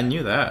 Oh yeah, I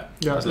knew that.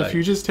 Yeah, if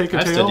you just take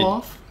a tail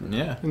off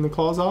and the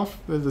claws off,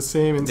 they're the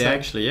same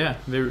insect. They actually,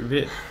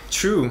 they're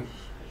true.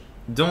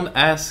 Don't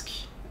ask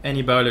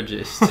any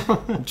biologist.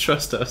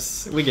 Trust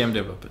us. We game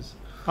developers.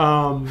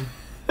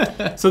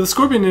 So the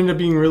Scorpion ended up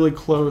being really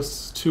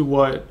close to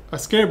what a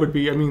Scarab would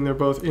be. I mean, they're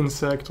both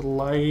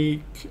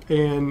insect-like,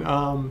 and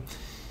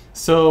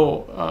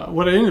so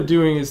what I ended up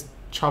doing is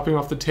chopping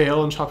off the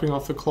tail and chopping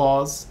off the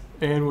claws,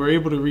 and we're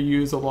able to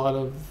reuse a lot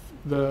of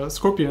the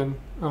Scorpion,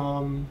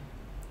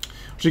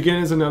 which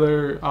again is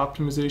another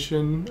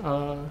optimization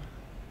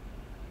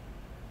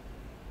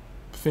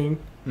thing.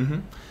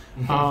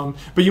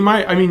 But you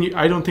might,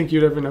 I don't think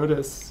you'd ever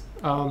notice,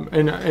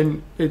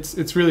 and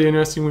it's really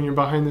interesting when you're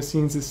behind the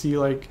scenes to see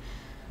what's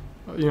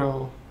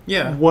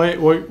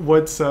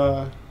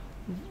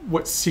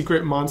what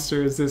secret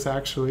monster is this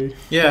actually?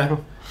 Yeah. You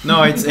know?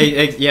 No, it's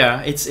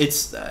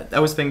I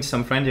was saying to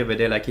some friend the other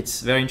day, like it's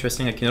very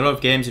interesting. Like in a lot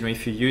of games, you know,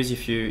 if you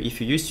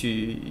used to,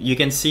 you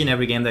can see in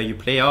every game that you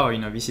play, oh, you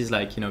know, this is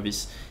like, you know,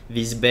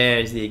 this bear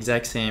is the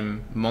exact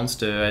same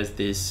monster as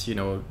this, you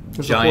know,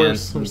 There's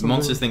giant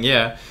monster thing,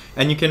 yeah.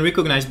 And you can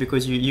recognize,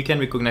 because you can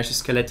recognize the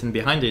skeleton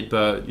behind it,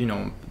 but you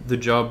know, the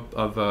job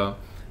of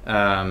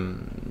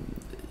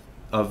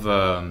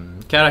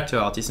character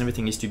artists and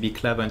everything is to be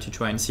clever and to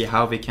try and see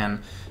how they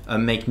can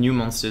make new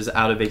monsters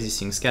out of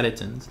existing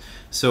skeletons.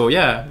 So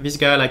yeah, this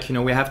guy, like, you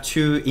know, we have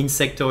 2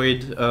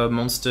 insectoid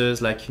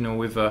monsters, like, you know,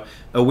 with a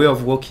way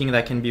of walking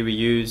that can be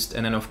reused,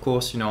 and then of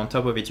course, you know, on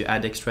top of it you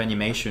add extra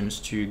animations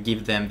to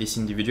give them this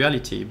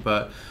individuality.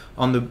 But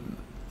on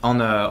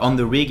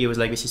the rig, it was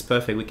like, this is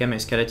perfect. We can make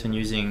a skeleton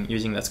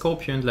using that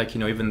scorpion, like, you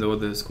know, even though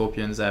the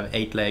scorpions have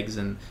 8 legs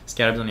and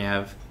scarabs only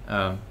have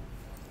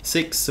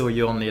 6, so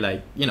you only,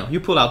 like, you know, you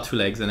pull out 2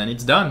 legs and then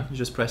it's done. You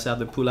just press out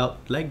the pull out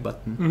leg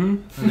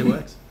button and it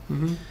works.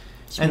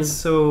 And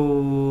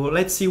so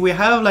let's see, we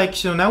have,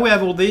 like, you know, now we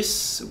have all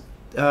this.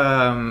 We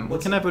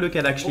can have a look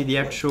at actually the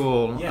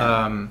actual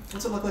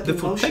what's it look like the in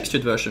full motion?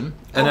 textured version,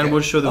 and then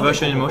we'll show the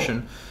version in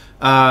motion.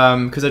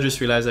 Because I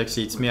just realized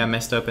actually it's me, I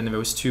messed up, and there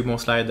was 2 more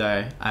slides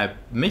I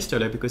missed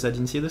earlier because I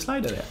didn't see the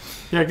slider there.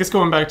 Yeah, I guess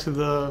going back to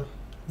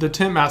the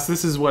tint mask,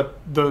 this is what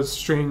those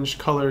strange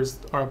colors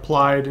are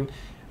applied,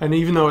 and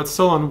even though it's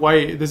still on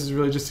white, this is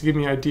really just to give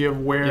me an idea of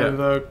where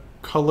the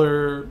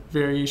color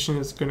variation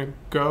is going to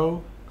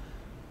go.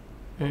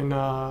 And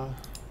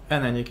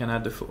then you can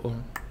add the full.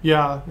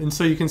 Yeah, and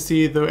so you can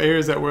see the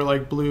areas that were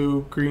like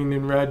blue, green,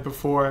 and red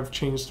before I've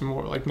changed to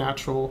more like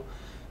natural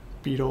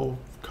beetle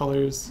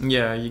colors.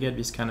 Yeah, you get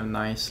this kind of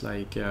nice,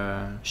 like,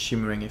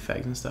 shimmering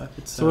effects and stuff.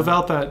 It's, so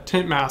without that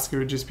tint mask, it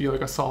would just be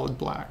like a solid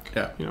black.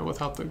 Yeah. You know,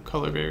 without the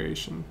color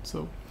variation.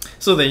 So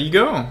there you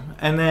go.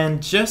 And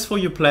then just for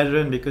your pleasure,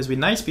 and because we're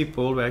nice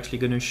people, we're actually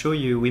going to show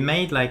you. We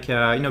made like,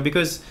 you know,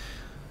 because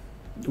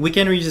we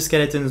can reuse the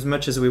skeleton as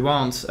much as we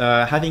want.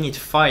 Having it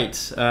fight,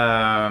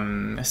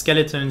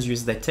 skeletons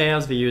use their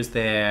tails, they use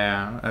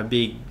their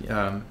big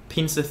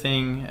pincer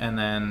thing, and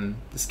then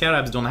the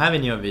scarabs don't have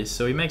any of this,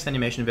 so it makes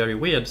animation very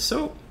weird.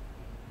 So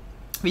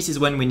this is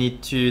when we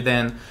need to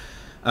then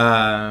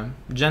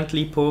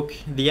gently poke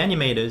the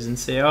animators and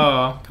say,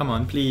 oh, come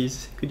on,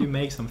 please, could you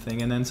make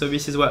something? And then so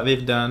this is what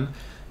they've done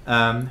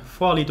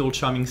for our little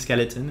charming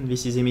skeleton, and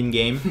this is him in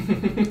game.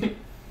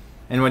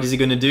 And what is he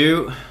gonna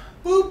do?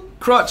 Boop.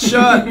 Crotch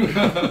shot!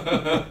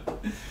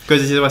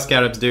 Because this is what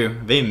scarabs do.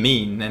 They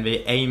mean, and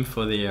they aim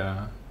for the...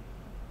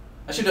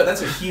 I should know,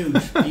 that's a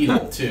huge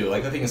beetle, too.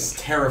 Like, that thing is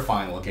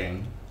terrifying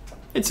looking.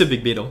 It's a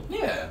big beetle.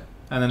 Yeah.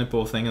 And then a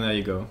poor thing, and there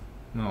you go.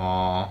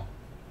 Aww.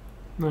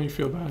 Now you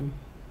feel bad.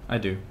 I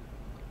do.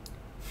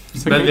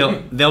 But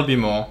there'll be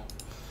more.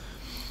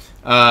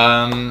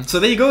 So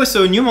there you go.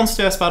 So new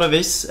monster as part of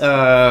this.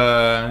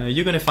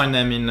 You're going to find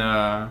them in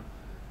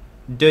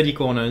dirty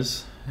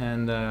corners.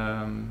 And...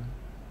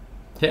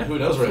 yeah. Who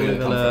knows where they're going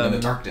to come from in the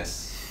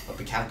darkness of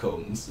the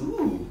catacombs.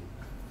 Ooh.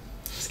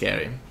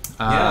 Scary.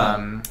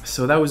 Yeah.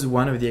 So that was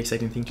one of the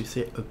exciting things to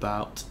say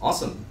about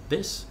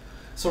this.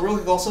 So real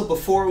quick also,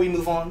 before we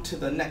move on to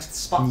the next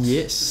spot,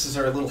 yes, this is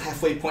our little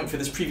halfway point for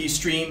this preview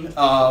stream.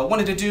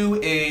 Wanted to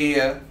do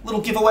a little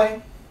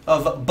giveaway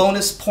of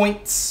bonus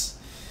points.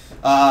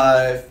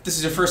 If this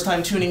is your first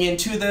time tuning in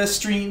to the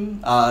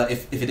stream,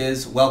 if it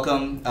is,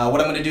 welcome. What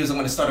I'm going to do is I'm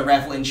going to start a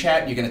raffle in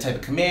chat. You're going to type a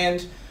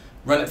command,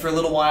 run it for a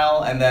little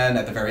while, and then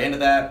at the very end of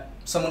that,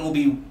 someone will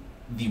be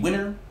the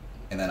winner,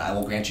 and then I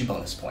will grant you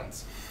bonus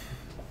points.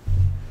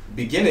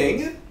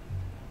 Beginning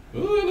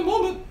in a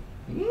moment.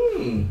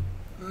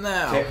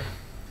 Now. Okay.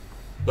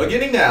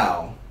 Beginning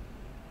now.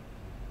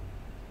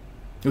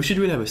 We should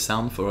really have a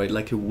sound for it,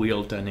 like a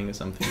wheel turning or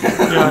something.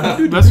 Yeah,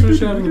 that's what we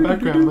should have in the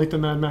background, like the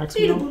Mad Max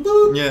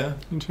wheel. Yeah.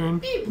 In turn.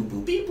 Beep boop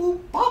boop beep boop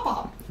bop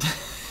bop.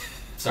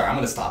 Sorry, I'm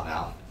gonna stop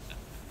now.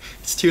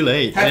 It's too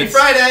late. Happy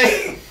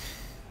Friday!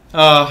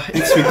 Oh,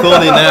 it's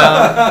recording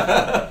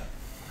now.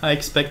 I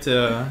expect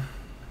a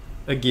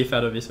GIF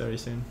out of this very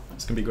soon.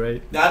 It's gonna be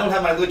great. No, I don't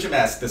have my lucha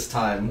mask this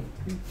time.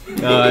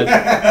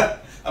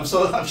 I'm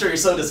sure you're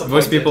so disappointed.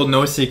 Most people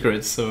know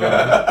secrets, so.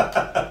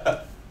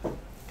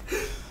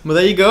 Well,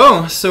 there you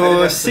go.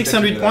 So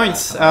 600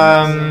 points.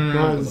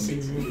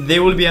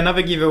 There will be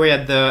another giveaway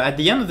at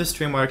the end of the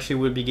stream, where actually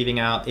we'll be giving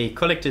out a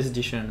collector's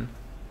edition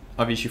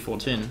of issue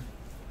 14,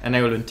 and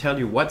I will tell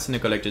you what's in the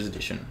collector's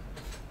edition,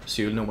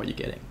 so you'll know what you're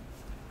getting.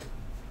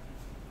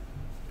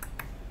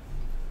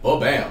 Oh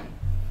bam!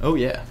 Oh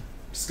yeah.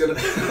 Just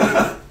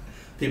gonna.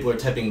 People are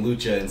typing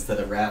lucha instead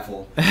of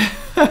raffle.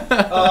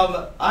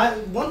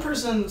 One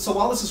person. So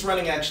while this is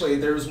running, actually,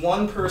 there's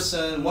one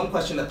question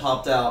that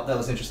popped out that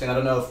was interesting. I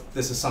don't know if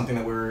this is something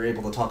that we're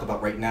able to talk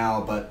about right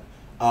now, but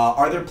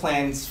are there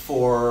plans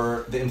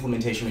for the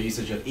implementation or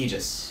usage of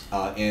Aegis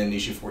in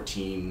issue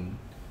 14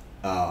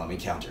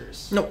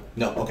 encounters? No.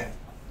 No. Okay.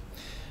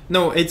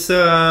 No, it's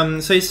so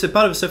it's a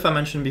part of the stuff I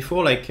mentioned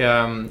before. Like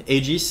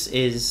Aegis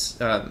is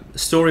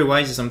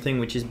story-wise is something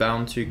which is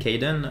bound to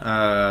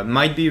Caden.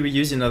 Might be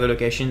reused in other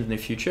locations in the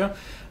future,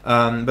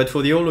 but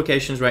for the old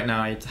locations right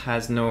now, it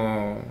has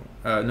no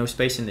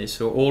space in this.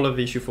 So all of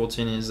issue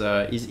 14 is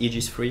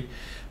Aegis free.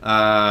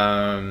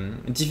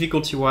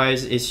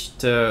 Difficulty-wise, it's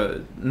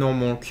the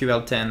normal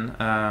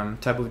QL10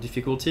 type of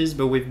difficulties,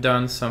 but we've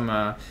done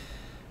some.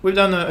 We've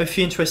done a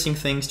few interesting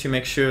things to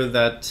make sure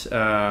that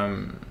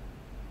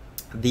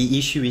the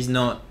issue is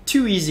not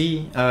too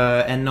easy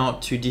and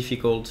not too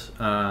difficult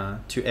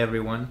to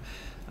everyone.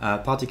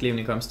 Particularly when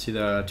it comes to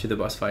the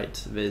boss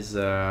fight, there's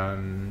a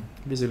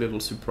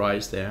little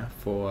surprise there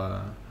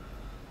for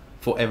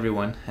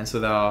everyone, and so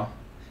there are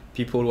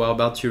people who are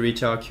about to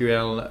reach our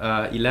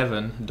QL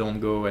 11. Don't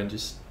go and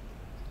just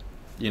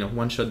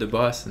one shot the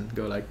boss and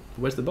go like,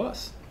 "Where's the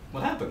boss?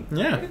 What happened?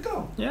 Yeah, Where'd it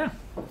go?" Yeah,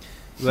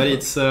 but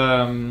it's.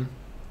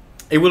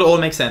 It will all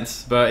make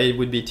sense, but it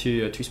would be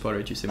too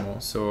spoilery to say more.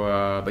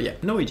 So, but yeah,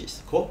 no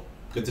Aegis. Cool.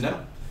 Good to know.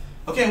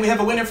 Okay, and we have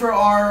a winner for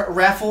our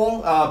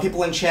raffle.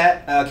 People in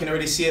chat can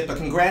already see it, but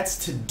congrats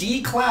to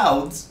D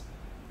Clouds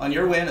on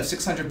your win of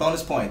 600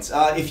 bonus points.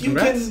 If you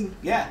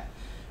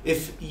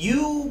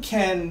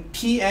can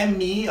PM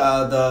me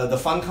the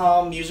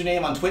Funcom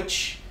username on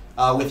Twitch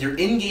with your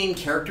in-game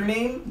character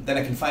name, then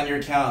I can find your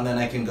account, and then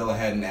I can go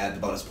ahead and add the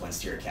bonus points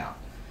to your account.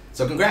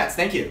 So congrats,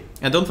 thank you.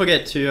 And don't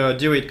forget to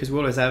do it, because we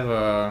always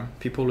have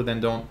people who then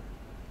don't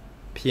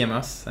PM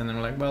us, and then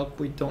we're like, well,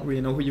 we don't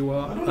really know who you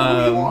are. I don't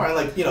know who you are.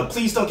 Like,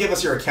 please don't give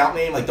us your account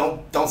name. Like,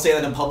 don't say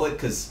that in public,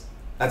 because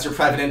that's your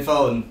private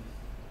info. And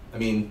I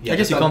mean, yeah. I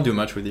guess you can't do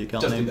much with the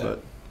account name,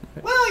 but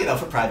well,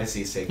 for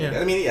privacy's sake. Yeah.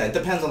 I mean, yeah, it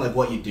depends on like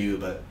what you do,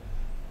 but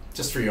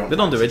just for your own. But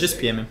don't do it. Just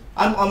sake. PM him.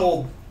 I'm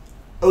old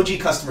OG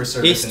customer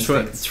service. He's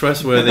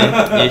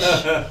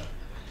trustworthy-ish.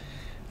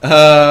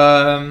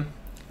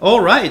 All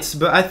right,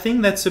 but I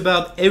think that's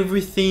about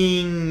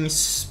everything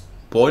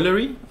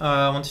spoilery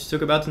I wanted to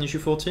talk about in issue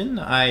 14.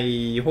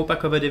 I hope I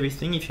covered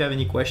everything. If you have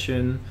any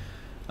question,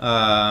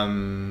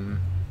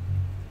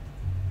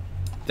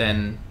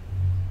 then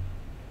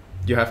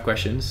you have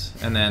questions,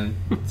 and then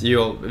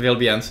they'll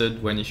be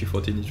answered when issue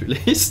 14 is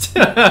released.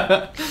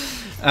 Let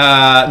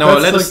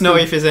us know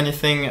if there's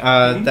anything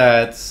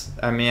that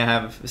I may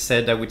have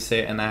said I would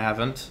say and I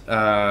haven't.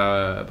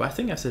 But I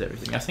think I've said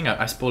everything. I think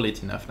I spoiled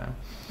it enough now.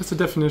 That's the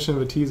definition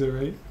of a teaser,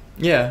 right?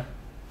 Yeah.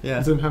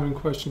 It's them having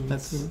questions.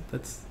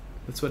 That's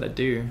what I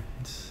do.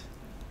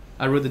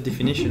 I wrote the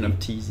definition of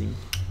teasing.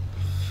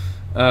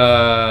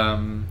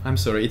 I'm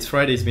sorry. It's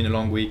Friday. It's been a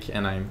long week,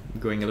 and I'm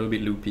going a little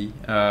bit loopy.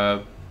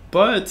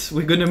 But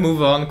we're gonna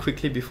move on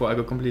quickly before I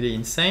go completely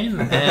insane,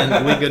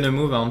 and we're gonna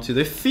move on to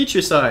the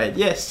feature side.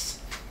 Yes.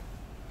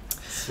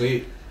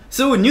 Sweet.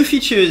 So new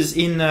features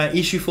in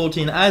issue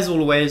 14, as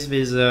always,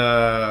 there's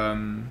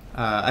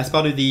as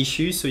part of the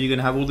issue. So you're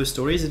gonna have all the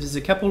stories. There's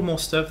a couple more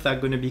stuff that are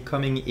gonna be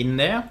coming in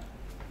there,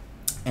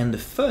 and the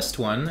first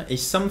one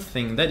is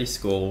something that is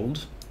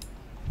called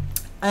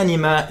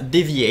anima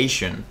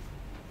deviation,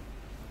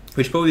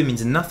 which probably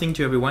means nothing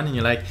to everyone, and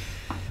you're like,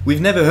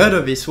 we've never heard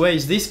of this. Where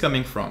is this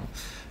coming from?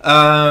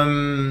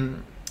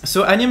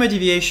 So anima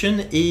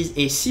deviation is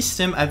a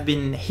system I've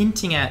been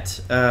hinting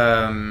at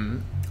a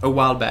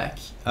while back.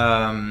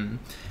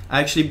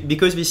 Actually,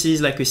 because this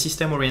is like a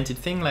system-oriented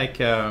thing, like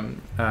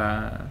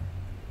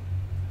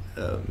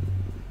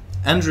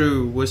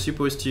Andrew was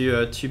supposed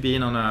to be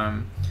in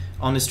on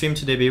the stream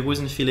today, but he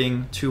wasn't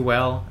feeling too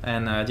well,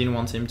 and I didn't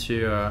want him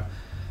to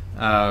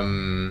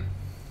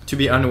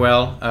be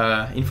unwell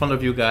in front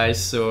of you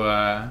guys,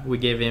 so we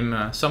gave him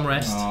some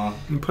rest.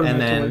 And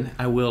then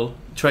I will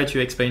try to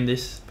explain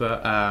this,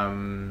 but I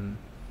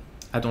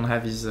don't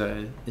have his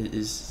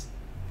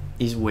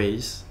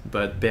ways,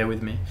 but bear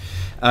with me.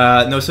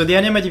 So the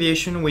anima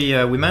deviation,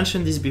 we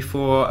mentioned this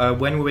before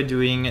when we were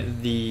doing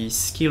the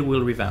skill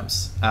wheel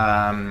revamps.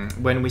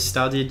 When we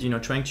started,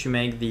 trying to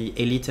make the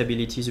elite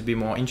abilities a bit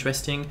more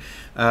interesting,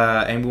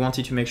 and we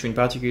wanted to make sure, in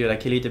particular,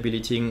 like elite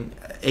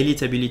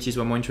abilities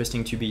were more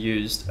interesting to be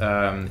used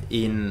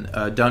in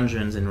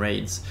dungeons and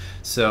raids.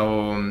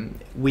 So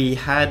we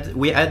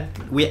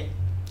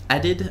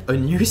added a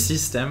new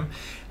system,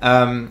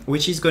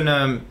 which is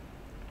gonna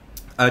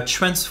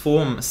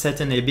transform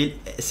certain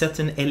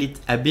elite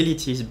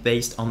abilities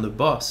based on the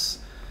boss.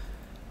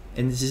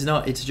 And this is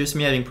not, it's just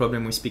me having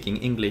problem with speaking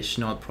English,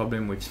 not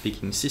problem with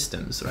speaking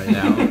systems right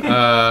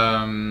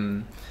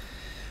now.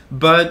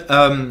 But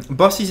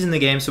bosses in the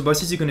game, so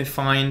bosses you're going to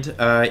find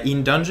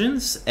in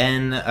dungeons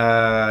and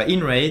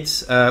in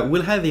raids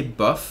will have a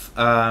buff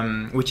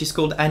which is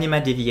called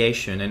anima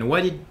deviation. And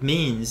what it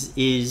means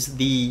is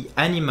the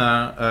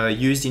anima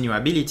used in your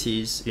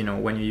abilities,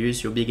 when you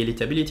use your big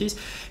elite abilities,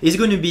 is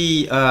going to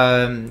be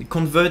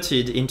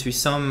converted into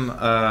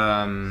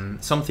something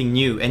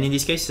new. And in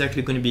this case, it's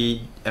actually going to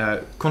be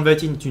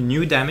converted into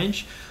new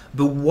damage.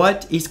 But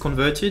what is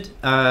converted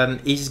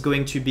is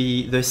going to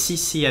be the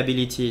CC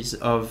abilities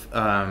of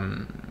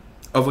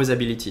those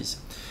abilities.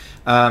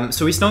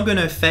 So it's not going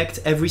to affect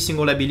every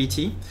single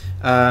ability.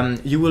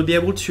 You will be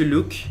able to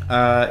look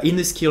in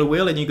the skill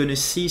wheel, and you're going to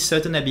see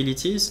certain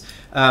abilities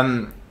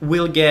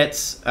will get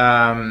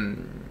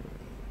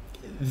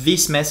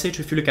this message.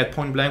 If you look at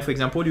point blank, for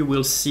example, you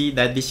will see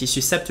that this is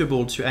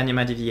susceptible to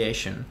anima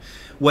deviation.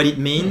 What it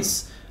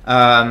means,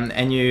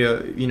 and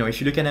you know,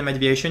 if you look at anima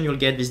deviation, you'll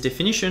get this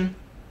definition.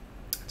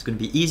 It's going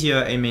to be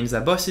easier. It means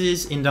that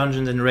bosses in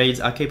dungeons and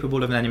raids are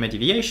capable of an anima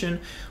deviation,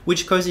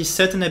 which causes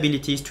certain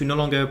abilities to no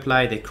longer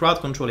apply their crowd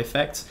control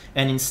effects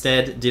and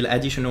instead deal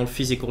additional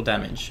physical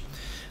damage.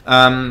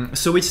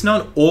 So it's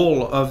not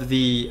all of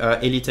the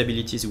elite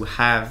abilities who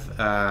have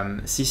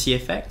CC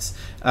effects.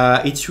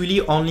 It's really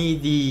only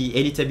the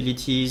elite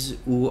abilities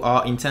who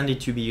are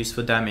intended to be used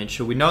for damage.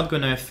 So we're not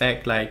going to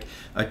affect like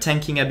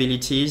tanking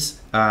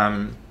abilities.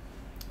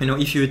 You know,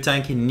 if you're a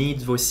tank and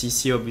needs those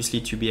CC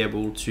obviously to be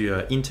able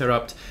to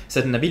interrupt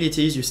certain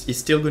abilities, it's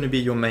still going to be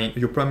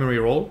your primary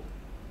role.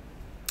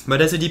 But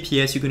as a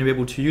DPS, you're going to be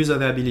able to use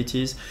other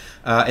abilities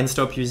and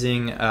stop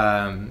using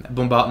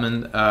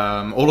bombardment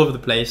all over the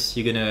place.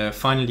 You're going to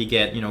finally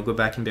get, you know, go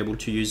back and be able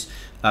to use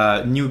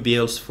new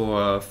builds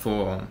for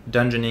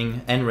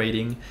dungeoning and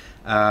raiding.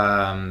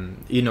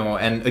 You know,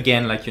 and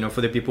again, like, you know, for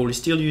the people who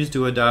still use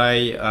do or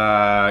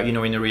die, you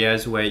know, in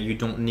areas where you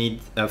don't need,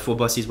 for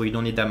bosses where you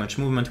don't need that much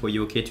movement, where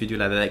you're okay to do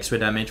like that extra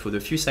damage for the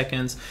few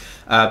seconds.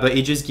 But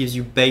it just gives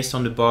you, based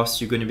on the boss,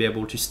 you're going to be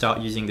able to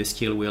start using the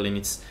skill wheel in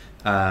its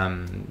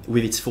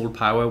with its full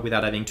power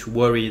without having to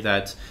worry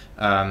that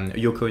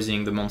you're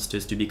causing the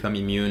monsters to become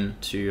immune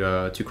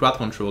to crowd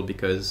control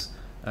because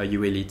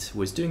your elite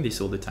was doing this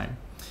all the time.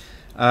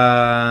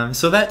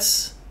 So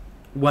that's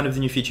one of the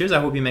new features. I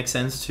hope it makes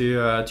sense to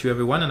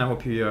everyone, and I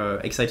hope you're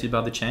excited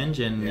about the change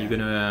and you're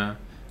gonna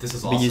this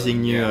is be awesome.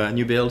 using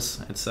new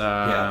builds. It's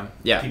yeah.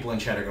 People in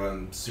chat are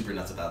going super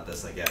nuts about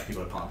this. Like, yeah,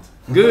 people are pumped.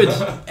 Good,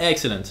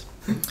 excellent.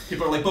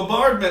 People are like,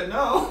 bombardment,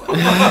 no.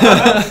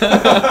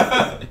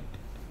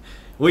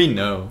 We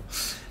know.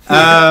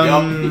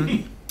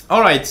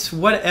 All right,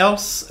 what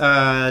else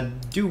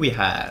do we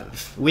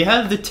have? We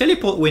have the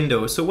teleport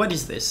window. So what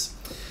is this?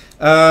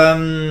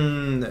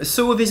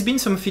 So there's been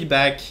some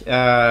feedback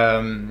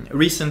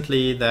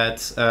recently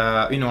that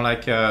you know,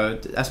 like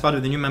as part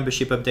of the new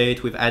membership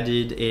update, we've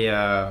added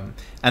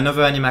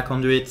another anima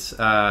conduit.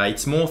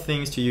 It's more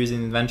things to use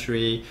in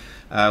inventory.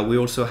 We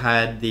also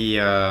had the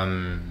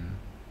and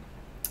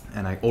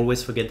I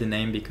always forget the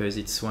name because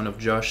it's one of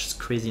Josh's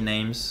crazy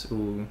names,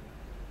 who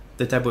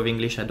the type of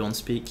English I don't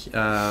speak.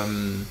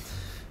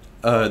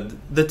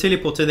 The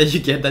teleporter that you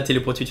get that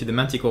teleports you to the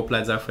Manticore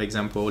Plaza, for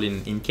example,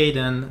 in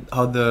Caden,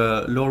 or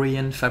the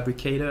Lorien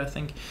Fabricator, I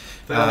think.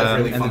 They all have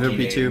really and funky the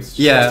names. Verb2.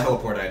 Yeah.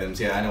 Teleport items,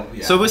 yeah, I know.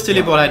 Yeah. So those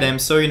teleport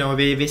items, so you know,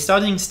 they're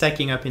starting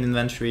stacking up in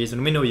inventories,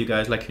 and we know you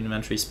guys like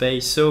inventory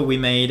space, so we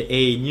made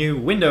a new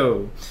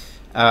window.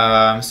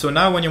 So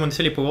now when you want to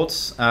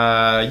teleport,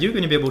 you're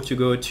going to be able to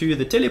go to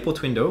the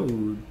teleport window,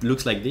 who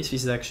looks like this.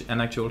 This is actually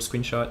an actual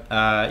screenshot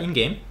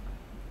in-game.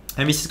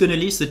 And this is going to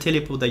list the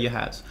teleport that you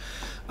have.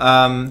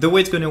 The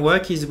way it's going to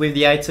work is with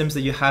the items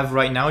that you have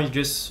right now. You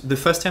just, the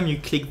first time you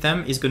click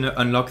them is going to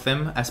unlock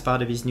them as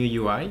part of this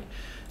new UI.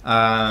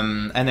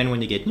 And then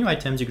when you get new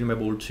items, you're going to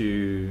be able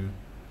to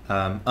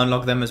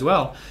unlock them as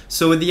well.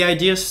 So the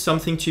idea is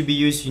something to be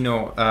used, you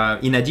know,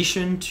 in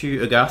addition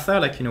to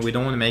Agartha. Like, you know, we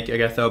don't want to make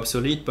Agartha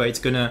obsolete, but it's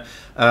gonna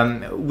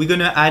we're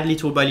gonna add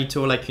little by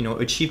little, like, you know,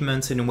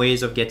 achievements and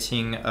ways of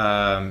getting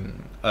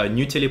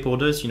new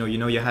teleporters. You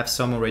know, you have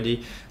some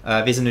already.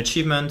 There's an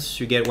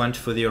achievement, you get one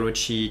for the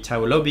Orochi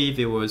Tower lobby.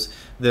 There was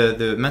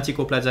the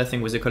Manticore Plaza, I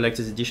think, was a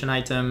collector's edition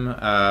item.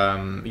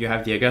 You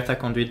have the Agartha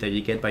conduit that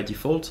you get by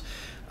default.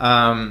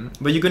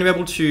 But you're going to be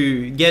able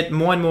to get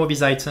more and more of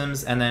these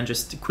items and then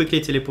just quickly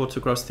teleport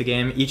across the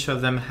game. Each of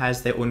them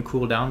has their own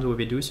cooldown, the way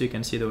they do, so you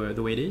can see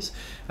the way it is.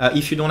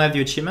 If you don't have the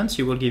achievements,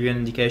 it will give you an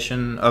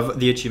indication of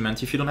the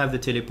achievement. If you don't have the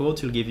teleport,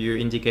 it'll give you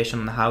indication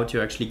on how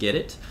to actually get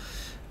it.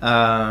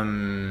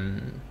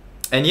 And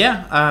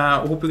yeah,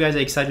 I hope you guys are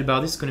excited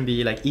about this. It's going to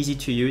be like easy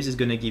to use. It's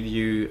going to give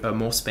you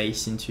more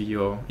space into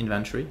your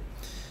inventory.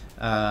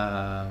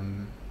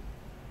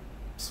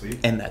 Sweet.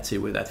 And that's it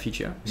with that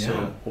feature. Yeah.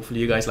 So hopefully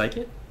you guys like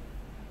it.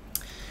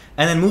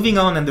 And then moving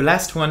on, and the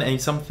last one, and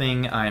it's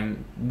something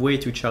I'm way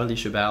too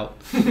childish about,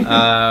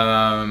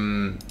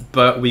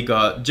 but we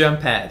got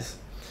jump pads.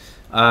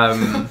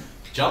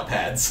 Jump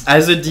pads.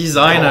 As a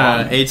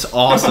designer, it's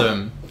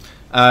awesome.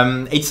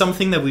 It's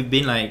something that we've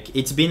been like,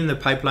 it's been in the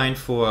pipeline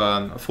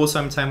for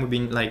some time. We've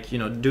been like, you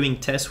know, doing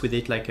tests with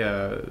it like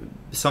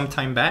some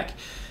time back.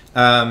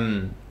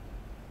 And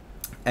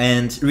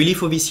really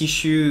for this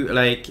issue,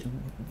 like,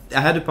 I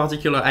had a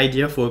particular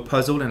idea for a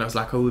puzzle, and I was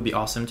like, oh, it would be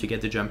awesome to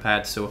get the jump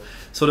pad. So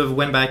sort of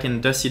went back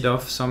and dusted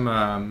off some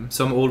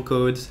old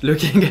code,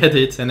 looking at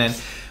it, and then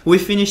we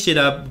finished it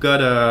up,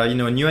 got you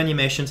know, new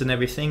animations and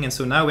everything, and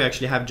so now we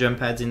actually have jump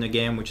pads in the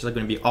game, which is going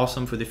to be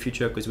awesome for the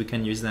future because we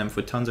can use them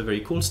for tons of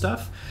very cool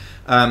stuff.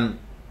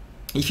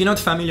 If you're not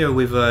familiar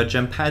with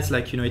jump pads,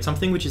 like, you know, it's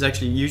something which is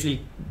actually usually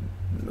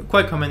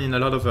quite common in a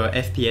lot of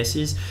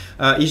FPSs.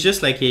 It's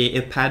just like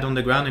a pad on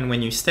the ground, and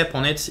when you step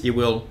on it, it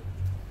will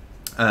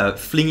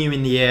fling you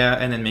in the air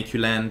and then make you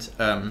land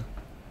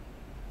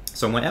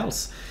somewhere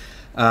else.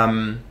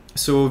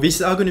 So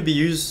these are going to be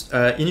used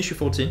in issue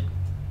 14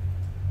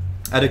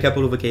 at a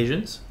couple of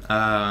occasions,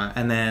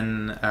 and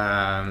then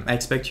I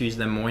expect to use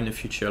them more in the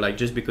future. Like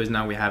just because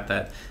now we have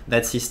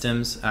that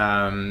systems,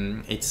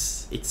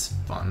 it's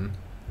fun.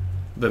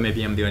 But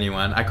maybe I'm the only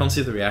one. I can't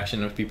see the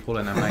reaction of people,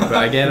 and I'm like,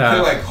 but again,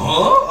 they're like, huh?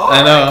 Oh,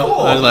 I know.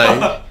 cool. I was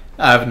like,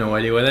 I have no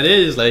idea what that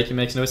is. Like, it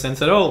makes no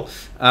sense at all.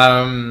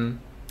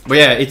 But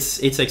yeah, it's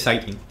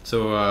exciting.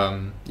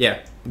 So yeah,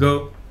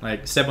 go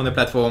like step on the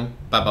platform,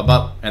 bop bop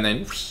bop, and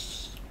then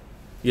whoosh,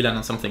 you land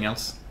on something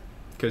else,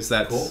 because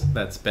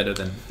that's better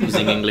than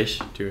using English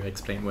to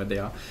explain what they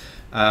are.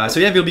 So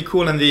yeah, they'll be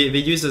cool, and they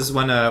use as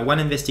one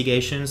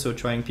investigation, so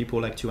trying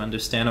people like to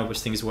understand how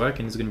those things work,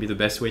 and it's going to be the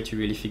best way to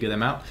really figure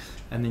them out,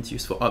 and then it's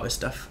used for other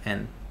stuff,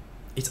 and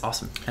it's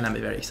awesome, and I'm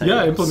very excited.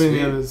 Yeah, implementing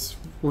it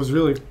was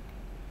really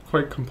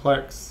quite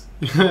complex.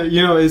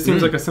 You know, it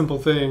seems like a simple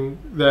thing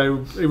that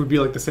it would be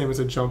like the same as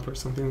a jump or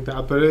something like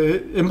that, but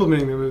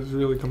implementing them is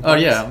really complex. Oh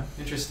yeah,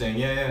 interesting.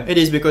 Yeah. It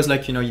is, because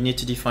like, you know, you need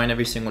to define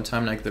every single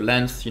time like the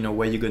length, you know,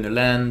 where you're gonna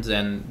land,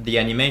 and the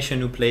animation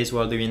who plays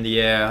while they're in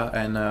the air,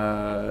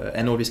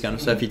 and all this kind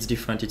of stuff. It's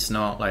different. It's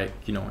not like,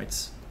 you know,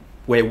 it's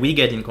where we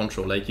get in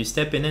control. Like you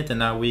step in it, and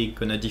now we're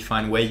gonna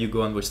define where you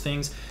go on those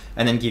things,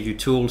 and then give you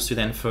tools to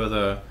then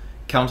further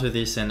counter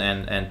this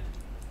and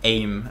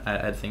aim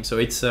at things. So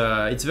it's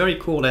very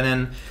cool. And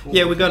then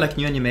yeah, we got like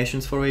new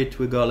animations for it.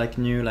 We got like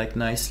new like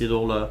nice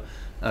little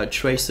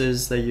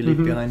traces that you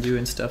leave behind you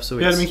and stuff. So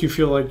yeah, to make you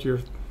feel like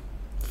you're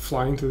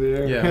flying through the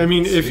air. Yeah. I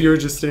mean, if you're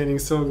just standing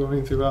still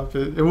going through up,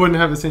 it wouldn't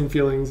have the same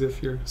feelings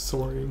if you're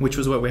soaring. Which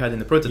was what we had in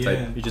the prototype.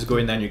 Yeah. You just go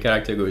in there and your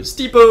character goes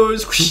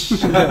steepos.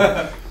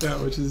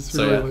 Yeah, which is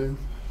really lame.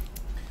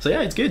 So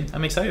yeah, it's good.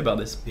 I'm excited about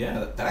this.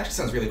 Yeah, that actually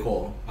sounds really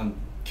cool. I'm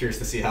curious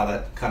to see how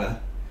that kind of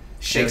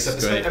shakes up.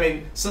 Great. I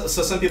mean, so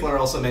some people are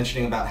also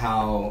mentioning about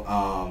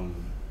how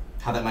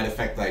that might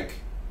affect like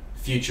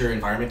future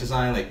environment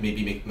design, like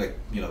maybe make like,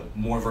 you know,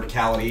 more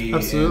verticality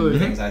and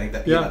things. I think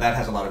that you know, that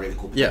has a lot of really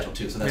cool potential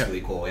too. So that's really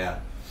cool.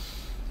 Yeah.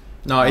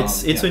 No,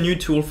 it's a new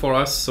tool for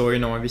us. So, you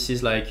know, this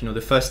is like, you know,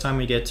 the first time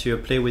we get to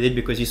play with it,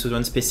 because this was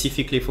done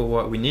specifically for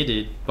what we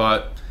needed.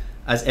 But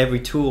as every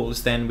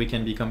tools, then we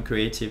can become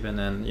creative, and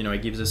then, you know,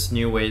 it gives us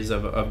new ways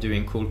of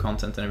doing cool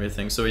content and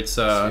everything. So it's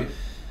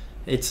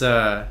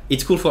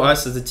cool for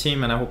us as a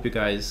team, and I hope you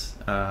guys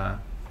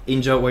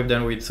enjoy what we've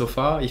done with it so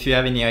far. If you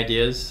have any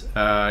ideas,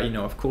 you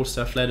know, of cool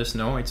stuff, let us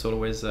know. It's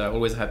always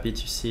happy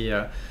to see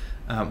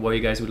what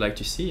you guys would like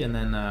to see, and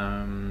then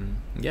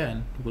yeah,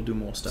 and we'll do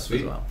more stuff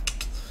as well.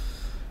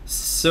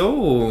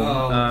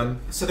 So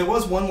so there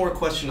was one more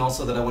question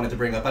also that I wanted to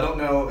bring up. I don't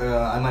know,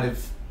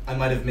 I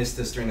might have missed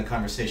this during the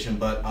conversation,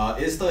 but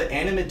is the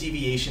anima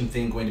deviation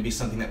thing going to be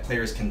something that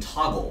players can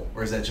toggle,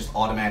 or is that just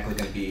automatically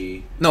going to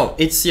be? No,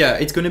 it's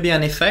going to be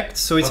an effect.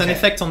 So it's an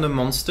effect on the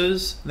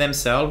monsters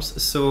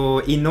themselves. So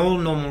in all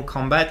normal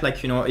combat,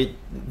 like, you know,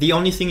 the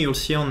only thing you'll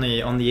see on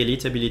the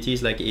elite ability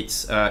is like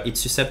it's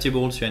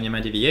susceptible to anima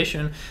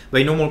deviation.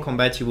 But in normal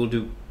combat, you will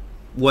do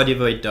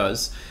whatever it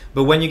does.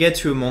 But when you get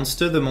to a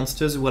monster, the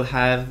monsters will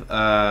have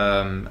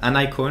an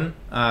icon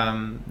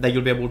that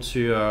you'll be able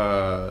to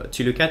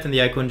look at, and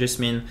the icon just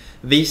means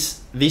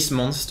this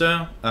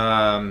monster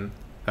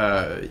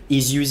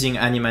is using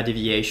anima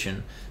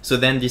deviation. So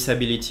then these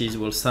abilities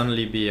will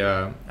suddenly be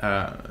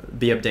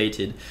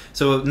updated.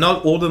 So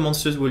not all the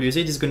monsters will use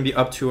it. It's going to be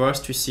up to us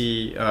to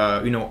see,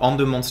 you know, on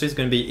the monster. It's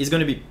going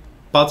to be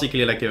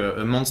particularly like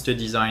a monster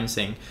design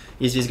thing.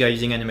 Is this guy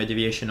using anima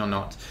deviation or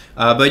not?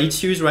 But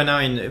it's used right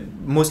now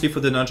mostly for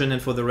the dungeon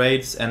and for the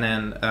raids, and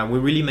then we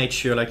really make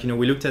sure, like, you know,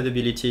 we looked at the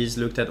abilities,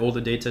 looked at all the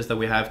data that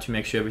we have to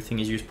make sure everything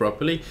is used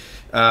properly,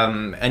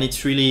 and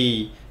it's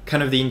really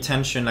kind of the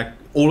intention, like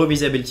all of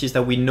these abilities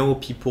that we know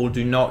people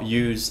do not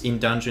use in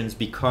dungeons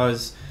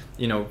because,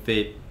 you know,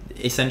 they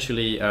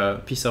essentially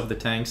piss off the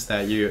tanks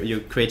that you're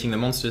creating the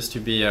monsters to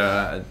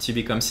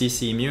become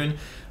CC immune.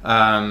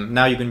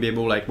 Now you're going to be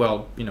able, like,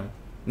 well, you know,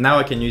 now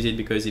I can use it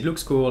because it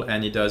looks cool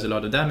and it does a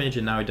lot of damage,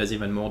 and now it does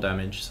even more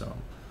damage. So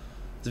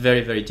it's very,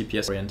 very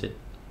DPS oriented.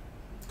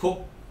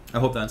 Cool. I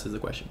hope that answers the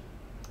question.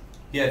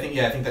 Yeah, I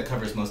think that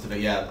covers most of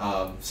it.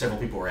 Yeah, several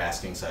people were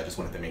asking, so I just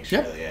wanted to make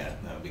sure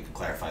that we could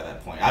clarify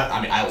that point.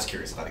 I mean, I was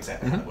curious about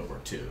exactly how that would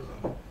work too.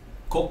 So.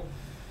 Cool.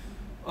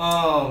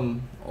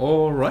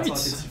 All right.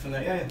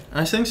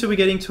 I think so. We're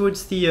getting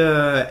towards the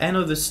end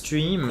of the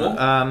stream.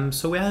 Cool.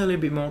 So we had a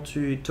little bit more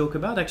to talk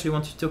about. Actually,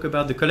 want to talk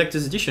about the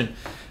collector's edition,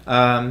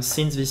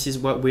 since this is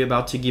what we're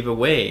about to give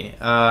away.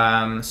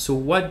 So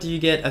what do you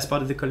get as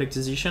part of the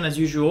collector's edition? As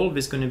usual,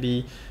 there's going to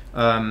be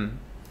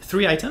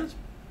 3 items.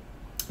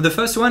 The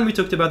first one, we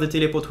talked about the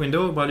teleport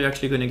window. Well, you're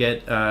actually going to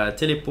get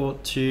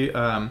teleport to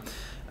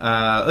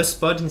a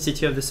spot in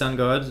City of the Sun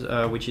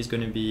God, which is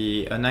going to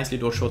be a nice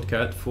little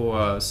shortcut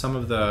for some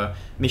of the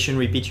mission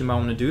repeat you might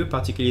want to do.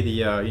 Particularly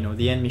the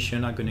the end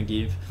mission are going to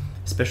give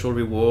special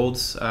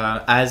rewards,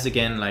 as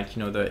again, like,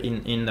 you know,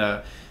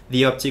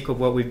 the optic of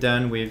what we've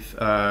done with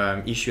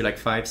issue like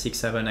 5, 6,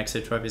 7,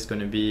 etc. There's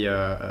going to be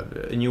a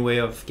new way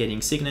of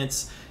getting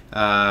signets,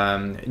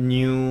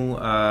 new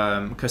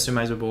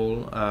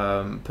customizable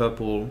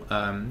purple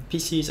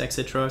PCs,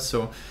 etc.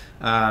 So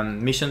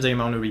missions that you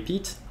want to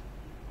repeat,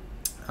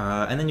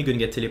 and then you're going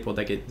to get teleport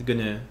that going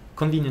to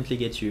conveniently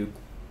get you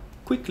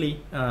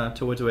quickly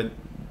towards where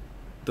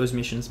those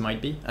missions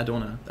might be. I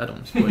don't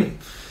spoil it.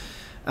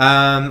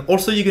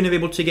 Also, you're going to be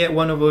able to get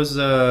one of those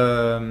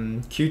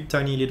cute,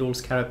 tiny little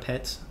scarab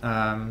pets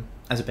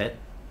as a pet,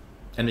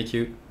 and they're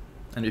cute,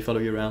 and they follow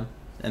you around,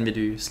 and they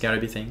do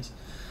scaraby things.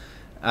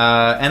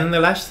 And then the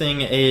last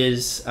thing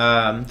is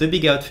the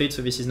big outfit.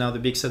 So this is now the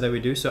big stuff that we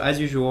do. So as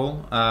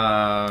usual,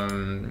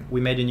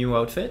 we made a new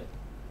outfit.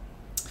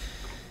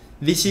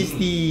 This is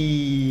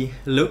the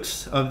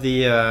looks of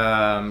the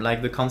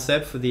like the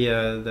concept for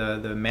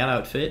the male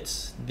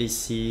outfit.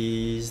 This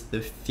is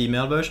the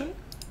female version.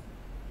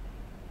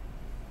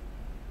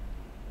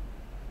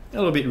 A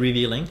little bit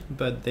revealing,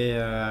 but they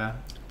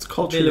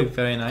look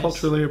very nice.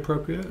 Culturally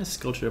appropriate. It's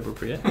culturally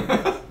appropriate.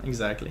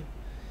 Exactly.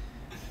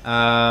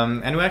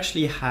 And we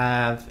actually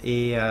have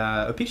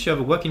a picture of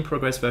a work in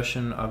progress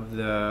version of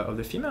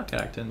the female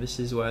character, and this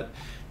is what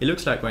it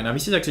looks like right now.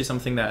 This is actually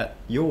something that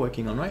you're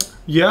working on, right?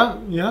 Yeah.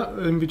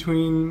 In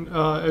between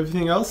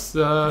everything else,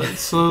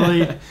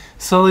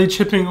 slowly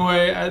chipping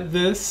away at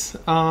this.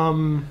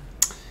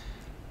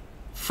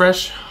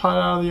 Fresh, hot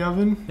out of the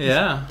oven.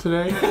 Yeah.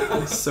 Today.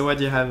 So what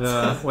do you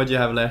have? What do you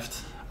have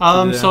left?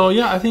 So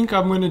yeah, I think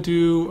I'm gonna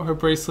do her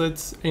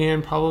bracelets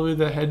and probably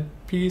the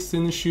headpiece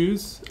and the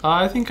shoes.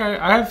 I think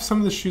I have some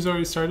of the shoes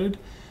already started,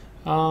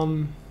 but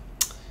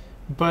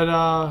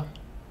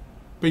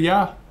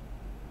yeah,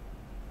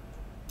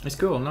 it's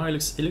cool. No, it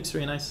looks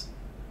really nice.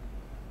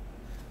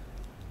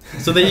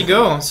 So there you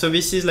go. So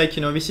this is like,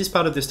 you know, this is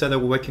part of the stuff that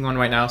we're working on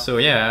right now. So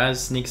yeah,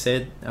 as Nick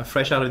said,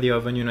 fresh out of the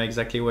oven, you know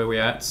exactly where we're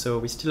at. So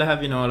we still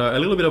have, you know, a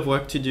little bit of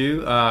work to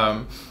do.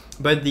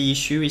 But the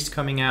issue is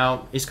coming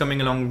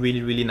along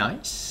really, really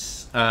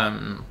nice.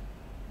 So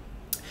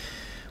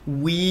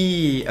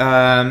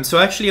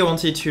actually I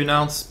wanted to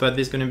announce, but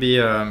there's going to be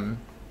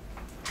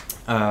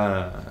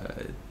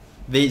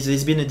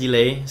there's been a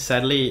delay,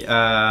 sadly.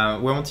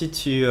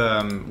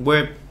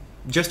 We're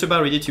just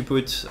about ready to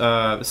put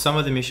some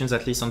of the missions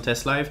at least on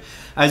test live.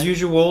 As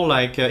usual,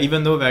 like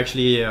even though they're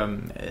actually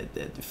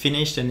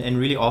finished and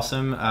really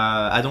awesome,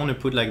 I don't want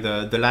to put like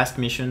the last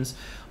missions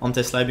on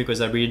test live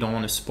because I really don't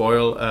want to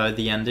spoil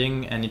the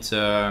ending, and it's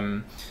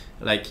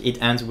like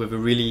it ends with a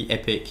really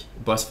epic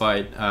boss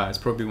fight. It's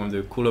probably one of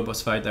the cooler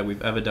boss fights that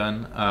we've ever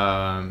done.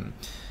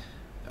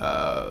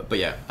 But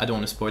yeah, I don't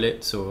want to spoil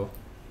it, so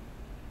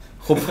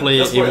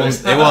hopefully it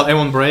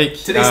won't break.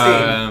 Today's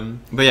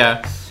theme. But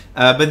yeah.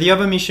 But the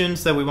other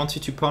missions that we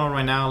wanted to put on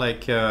right now,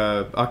 like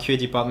our QA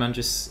department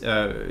just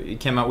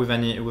came out with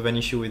an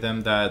issue with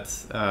them that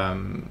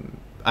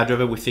I'd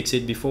rather we fix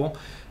it before.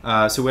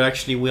 So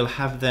we'll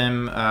have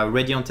them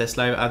ready on test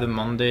live either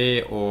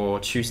Monday or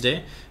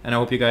Tuesday, and I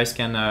hope you guys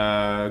can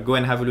go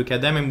and have a look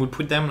at them, and we'll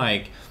put them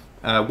like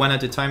one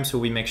at a time, so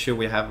we make sure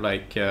we have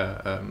like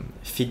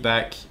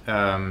feedback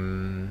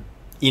in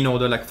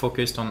order, like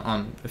focused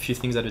on a few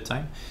things at a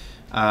time.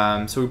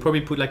 So we'll probably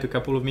put like a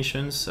couple of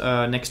missions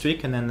next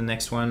week, and then the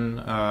next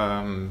one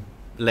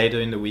later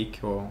in the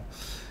week.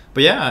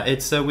 But yeah,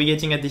 it's we're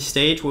getting at this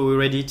stage where we're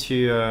ready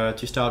to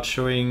start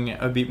showing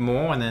a bit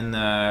more, and then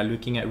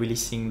looking at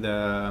releasing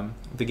the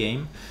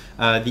game,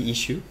 the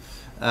issue.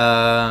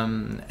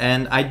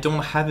 And I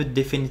don't have a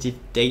definitive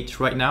date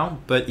right now,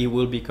 but it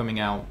will be coming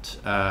out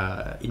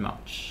in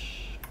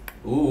March.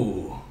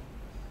 Ooh.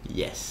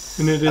 Yes.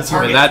 And it is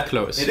we're that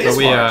close. It is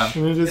March.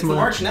 It's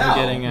March now.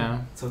 We're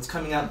getting, so it's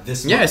coming out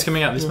this month. Yeah, it's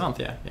coming out this month.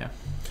 Yeah.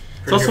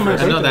 It's also my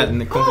I know that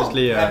birthday.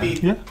 completely.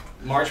 Happy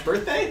March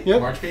birthday?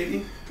 Yep. March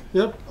baby?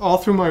 Yep, all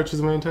through March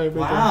is my entire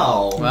birthday.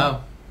 Wow.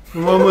 Wow.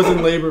 My mom was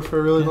in labor for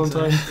a really long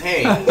time.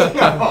 Hey.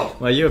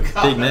 Well, you're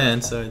a big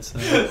man, so it's.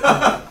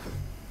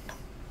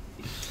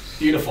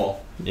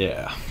 Beautiful.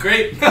 Yeah.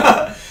 Great.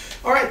 All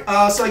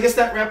right. So I guess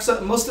that wraps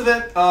up most of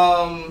it.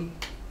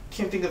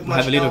 Can't think of much We'll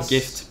have a little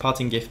else.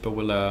 parting gift, but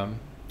we'll.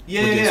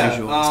 Yeah.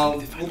 Usual.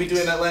 We'll be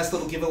doing that last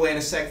little giveaway in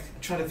a sec. I'm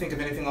trying to think of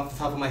anything off the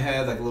top of my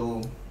head, like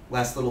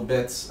last little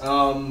bits.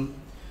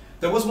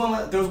 There was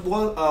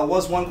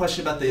one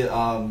question about the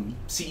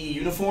CE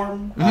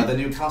uniform, the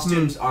new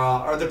costumes.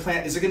 Are there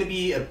is it going to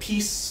be a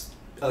piece,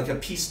 like a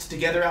pieced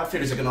together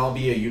outfit, or is it going to all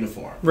be a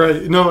uniform?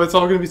 Right. No, it's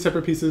all going to be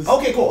separate pieces.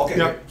 Okay, cool. Okay,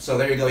 Yep. great. So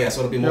there you go. Yeah, so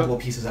it'll be multiple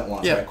pieces at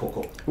once. Yeah. Right,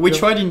 cool. We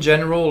tried in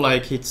general,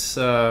 like it's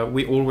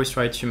we always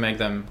try to make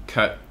them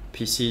cut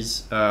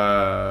pieces.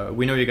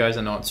 We know you guys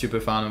are not super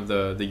fan of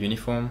the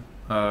uniform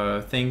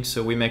thing,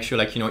 so we make sure,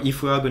 like, you know,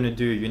 if we are going to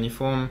do a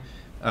uniform,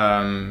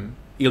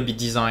 it'll be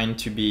designed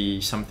to be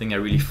something that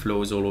really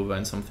flows all over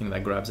and something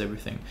that grabs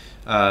everything.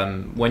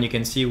 When you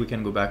can see, we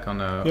can go back on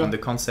the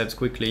concepts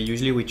quickly.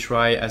 Usually we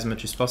try as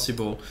much as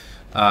possible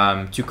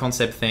to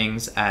concept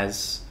things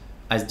as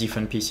as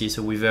different pieces.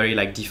 So we very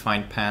like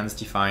defined pants,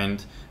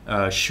 defined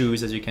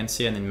shoes, as you can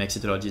see, and it makes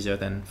it a lot easier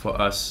then for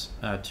us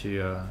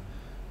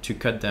to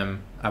cut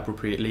them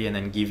appropriately and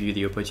then give you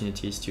the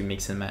opportunities to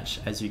mix and match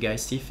as you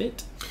guys see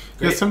fit.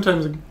 Yeah,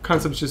 sometimes the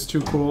concept's just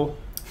too cool.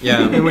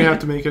 Yeah. And we have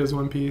to make it as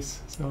one piece.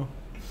 So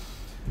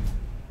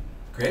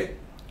Great.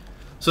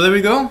 So there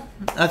we go.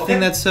 I Okay. think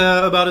that's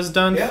about as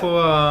done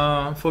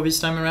Yeah. for this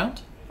time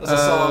around. That's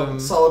a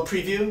solid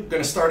preview.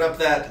 Going to start up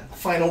that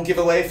final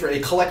giveaway for a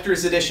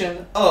collector's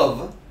edition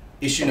of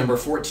issue number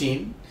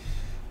 14.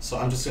 So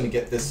I'm just going to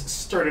get this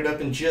started up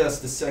in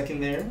just a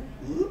second there.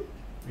 Oop.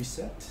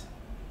 Reset.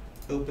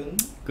 Open.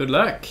 Good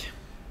luck.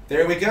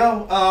 There we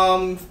go.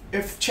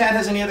 If Chad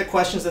has any other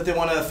questions that they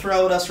want to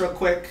throw at us real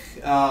quick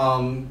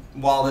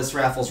while this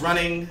raffle's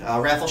running,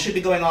 raffle should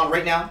be going on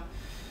right now.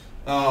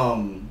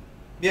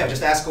 Yeah,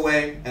 just ask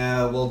away.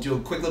 We'll do a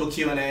quick little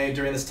Q&A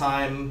during this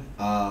time,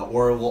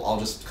 or I'll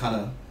just kind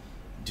of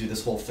do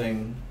this whole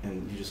thing,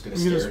 and you're just gonna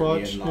You can stare just at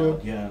watch, me and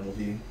nod. Yeah,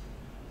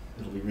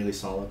 it'll be really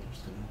solid. I'm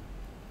just gonna.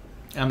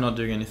 I'm not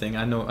doing anything.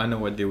 I know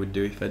what they would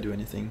do if I do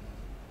anything.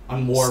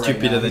 I'm more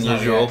Stupider right now. than He's not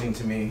usual. reacting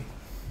to me.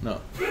 No.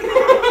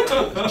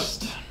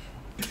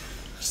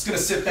 Just gonna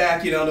sit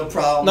back, no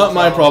problem. Not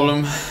my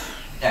problem.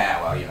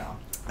 Yeah, well,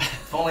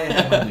 If only I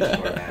had my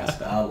luchador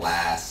mask.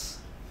 Alas.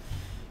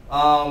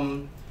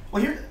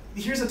 Well,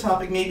 here's a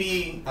topic.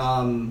 Maybe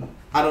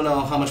I don't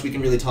know how much we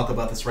can really talk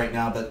about this right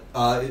now, but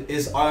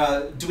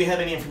do we have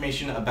any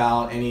information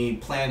about any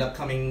planned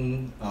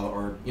upcoming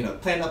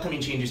planned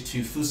upcoming changes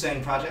to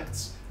Fusang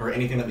projects, or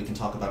anything that we can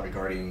talk about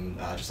regarding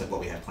just like what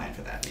we have planned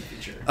for that in the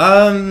future?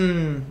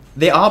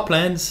 There are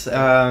plans.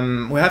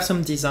 We have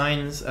some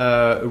designs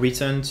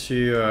written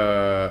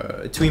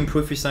to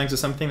improve Fusang, so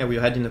something that we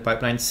had in the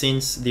pipeline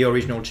since the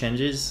original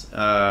changes.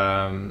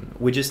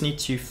 We just need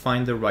to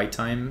find the right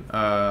time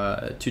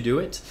to do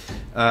it.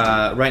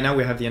 Right now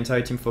we have the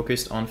entire team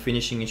focused on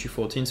finishing issue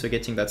 14, so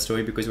getting that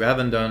story, because we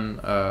haven't done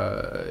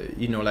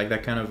like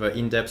that kind of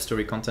in-depth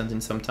story content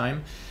in some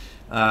time.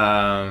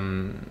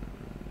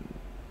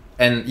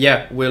 And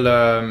yeah,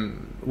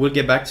 we'll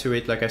get back to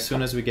it like as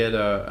soon as we get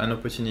an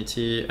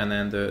opportunity, and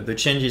then the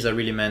changes are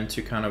really meant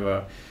to kind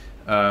of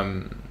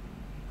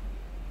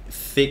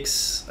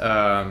fix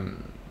how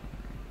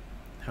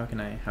can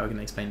I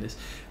explain this?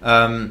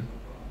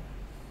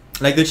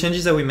 Like the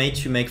changes that we made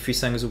to make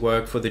Fusang's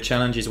work for the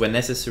challenges were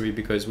necessary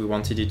because we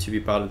wanted it to be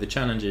part of the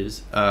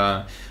challenges,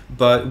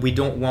 but we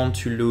don't want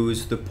to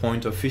lose the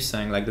point of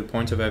Fusang, like the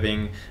point of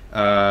having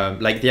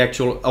like the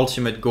actual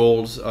ultimate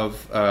goals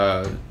of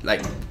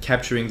like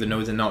capturing the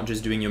nodes and not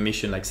just doing your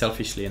mission like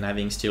selfishly, and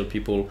having still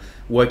people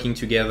working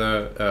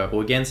together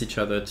or against each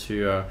other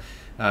to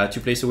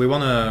play. So we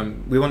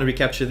wanna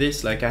recapture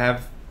this. Like I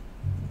have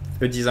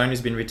a design has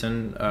been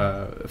written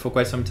for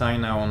quite some time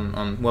now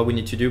on what we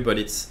need to do, but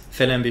it's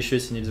fairly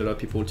ambitious. It needs a lot of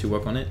people to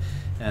work on it,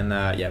 and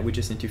yeah, we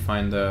just need to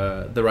find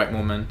the right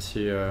moment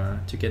to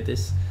get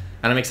this.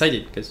 And I'm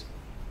excited because,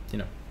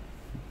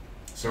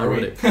 So I are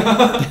wrote we.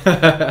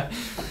 it.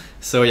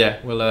 So yeah,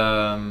 we'll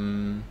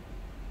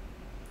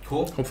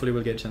Cool. hopefully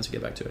we'll get a chance to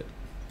get back to it.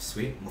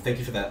 Sweet. Well, thank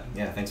you for that.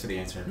 Yeah, thanks for the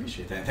answer. I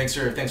appreciate that. Thanks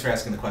for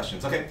asking the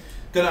questions. Okay,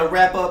 gonna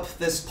wrap up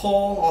this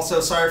poll.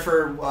 Also, sorry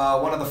for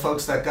one of the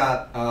folks that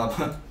got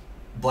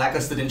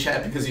blacklisted in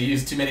chat because you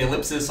used too many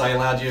ellipses, so I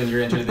allowed you and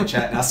you're entered in the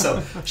chat now.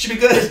 So should be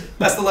good.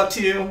 Best of luck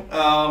to you.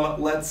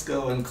 Let's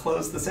go and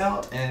close this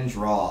out and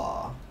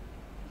draw.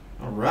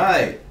 All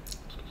right.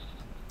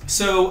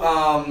 So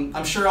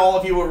I'm sure all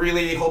of you were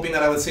really hoping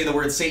that I would say the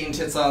word Satan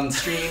Tits on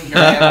stream. Here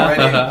I am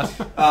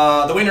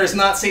already. The winner is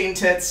not Satan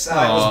Tits. It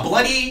was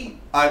Bloody.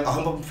 I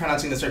hope I'm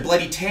pronouncing this right.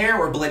 Bloody Tear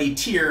or Bloody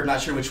Tear. I'm not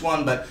sure which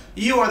one, but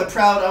you are the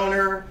proud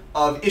owner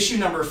of issue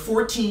number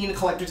 14,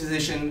 Collector's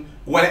Edition,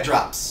 when it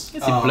drops.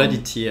 It's a Bloody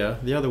Tear.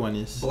 The other one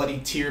is Bloody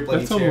Tear,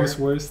 Bloody that's Tear. almost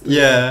worse.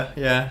 yeah.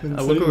 Than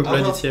I'll go with Satan.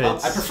 Bloody Tear.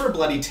 I prefer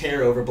Bloody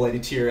Tear over Bloody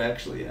Tear,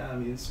 actually. Yeah, I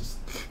mean, it's just...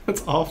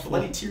 That's awful.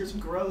 Bloody Tear's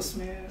gross,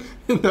 man.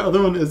 The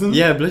other one isn't.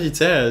 Yeah, Bloody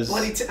Tears.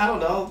 I don't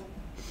know.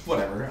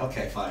 Whatever.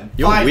 Okay, fine.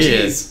 You're fine,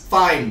 weird. Geez.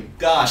 Fine.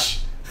 Gosh.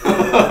 What's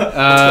going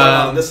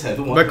on in this head?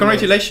 Who But wants to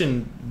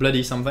congratulations,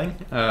 Bloody something.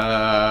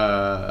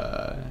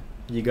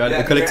 You got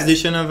the collector's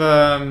edition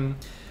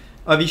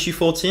of issue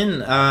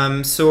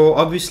 14. So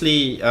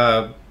obviously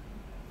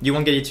you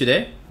won't get it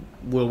today.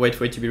 We'll wait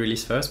for it to be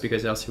released first,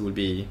 because else it will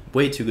be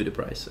way too good a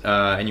price,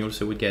 and you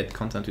also would get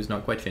content who's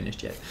not quite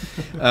finished yet.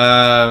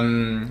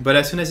 But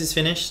as soon as it's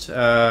finished,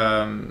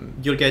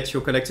 you'll get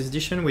your collector's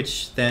edition,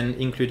 which then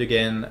include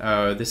again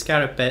the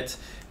Scarab Pet,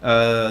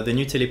 the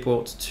new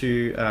teleport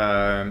to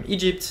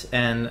Egypt,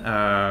 and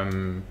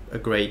a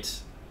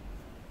great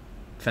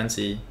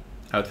fancy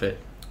outfit.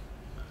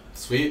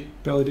 Sweet.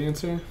 Belly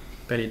dancer.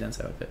 Belly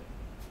dancer outfit.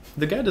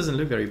 The guy doesn't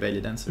look very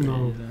belly dancer.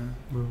 No.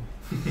 No.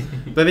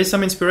 But there's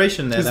some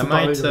inspiration there Just that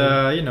might,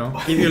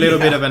 bodyguard. give you a little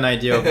bit of an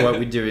idea of what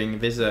we're doing.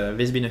 There's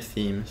been a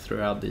theme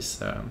throughout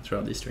this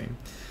stream.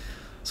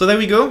 So there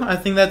we go. I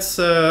think that's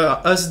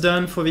us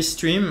done for this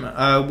stream.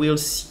 We'll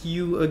see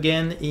you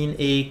again in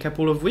a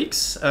couple of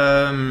weeks.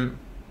 Well,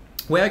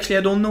 actually,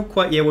 I don't know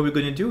quite yet what we're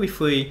going to do. If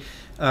we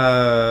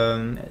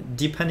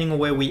Depending on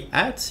where we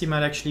at, it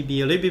might actually be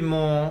a little bit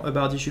more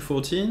about issue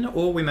 14,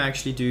 or we might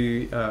actually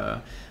do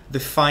the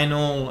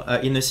final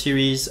in a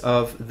series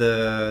of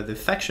the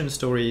faction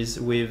stories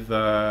with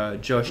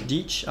Josh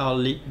Deitch, our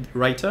lead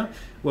writer,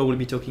 where we'll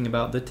be talking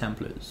about the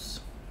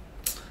Templars.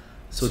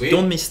 So Sweet.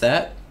 Don't miss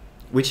that,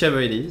 whichever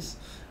it is.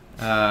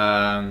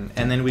 And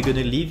then we're going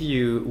to leave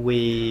you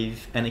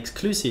with an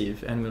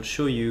exclusive, and we'll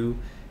show you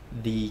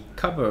the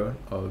cover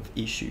of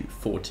issue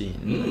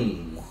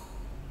 14.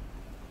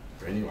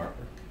 Brand new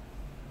artwork.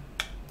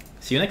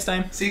 See you next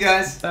time. See you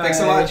guys. Bye. Thanks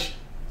so much.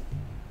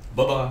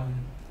 Bye-bye.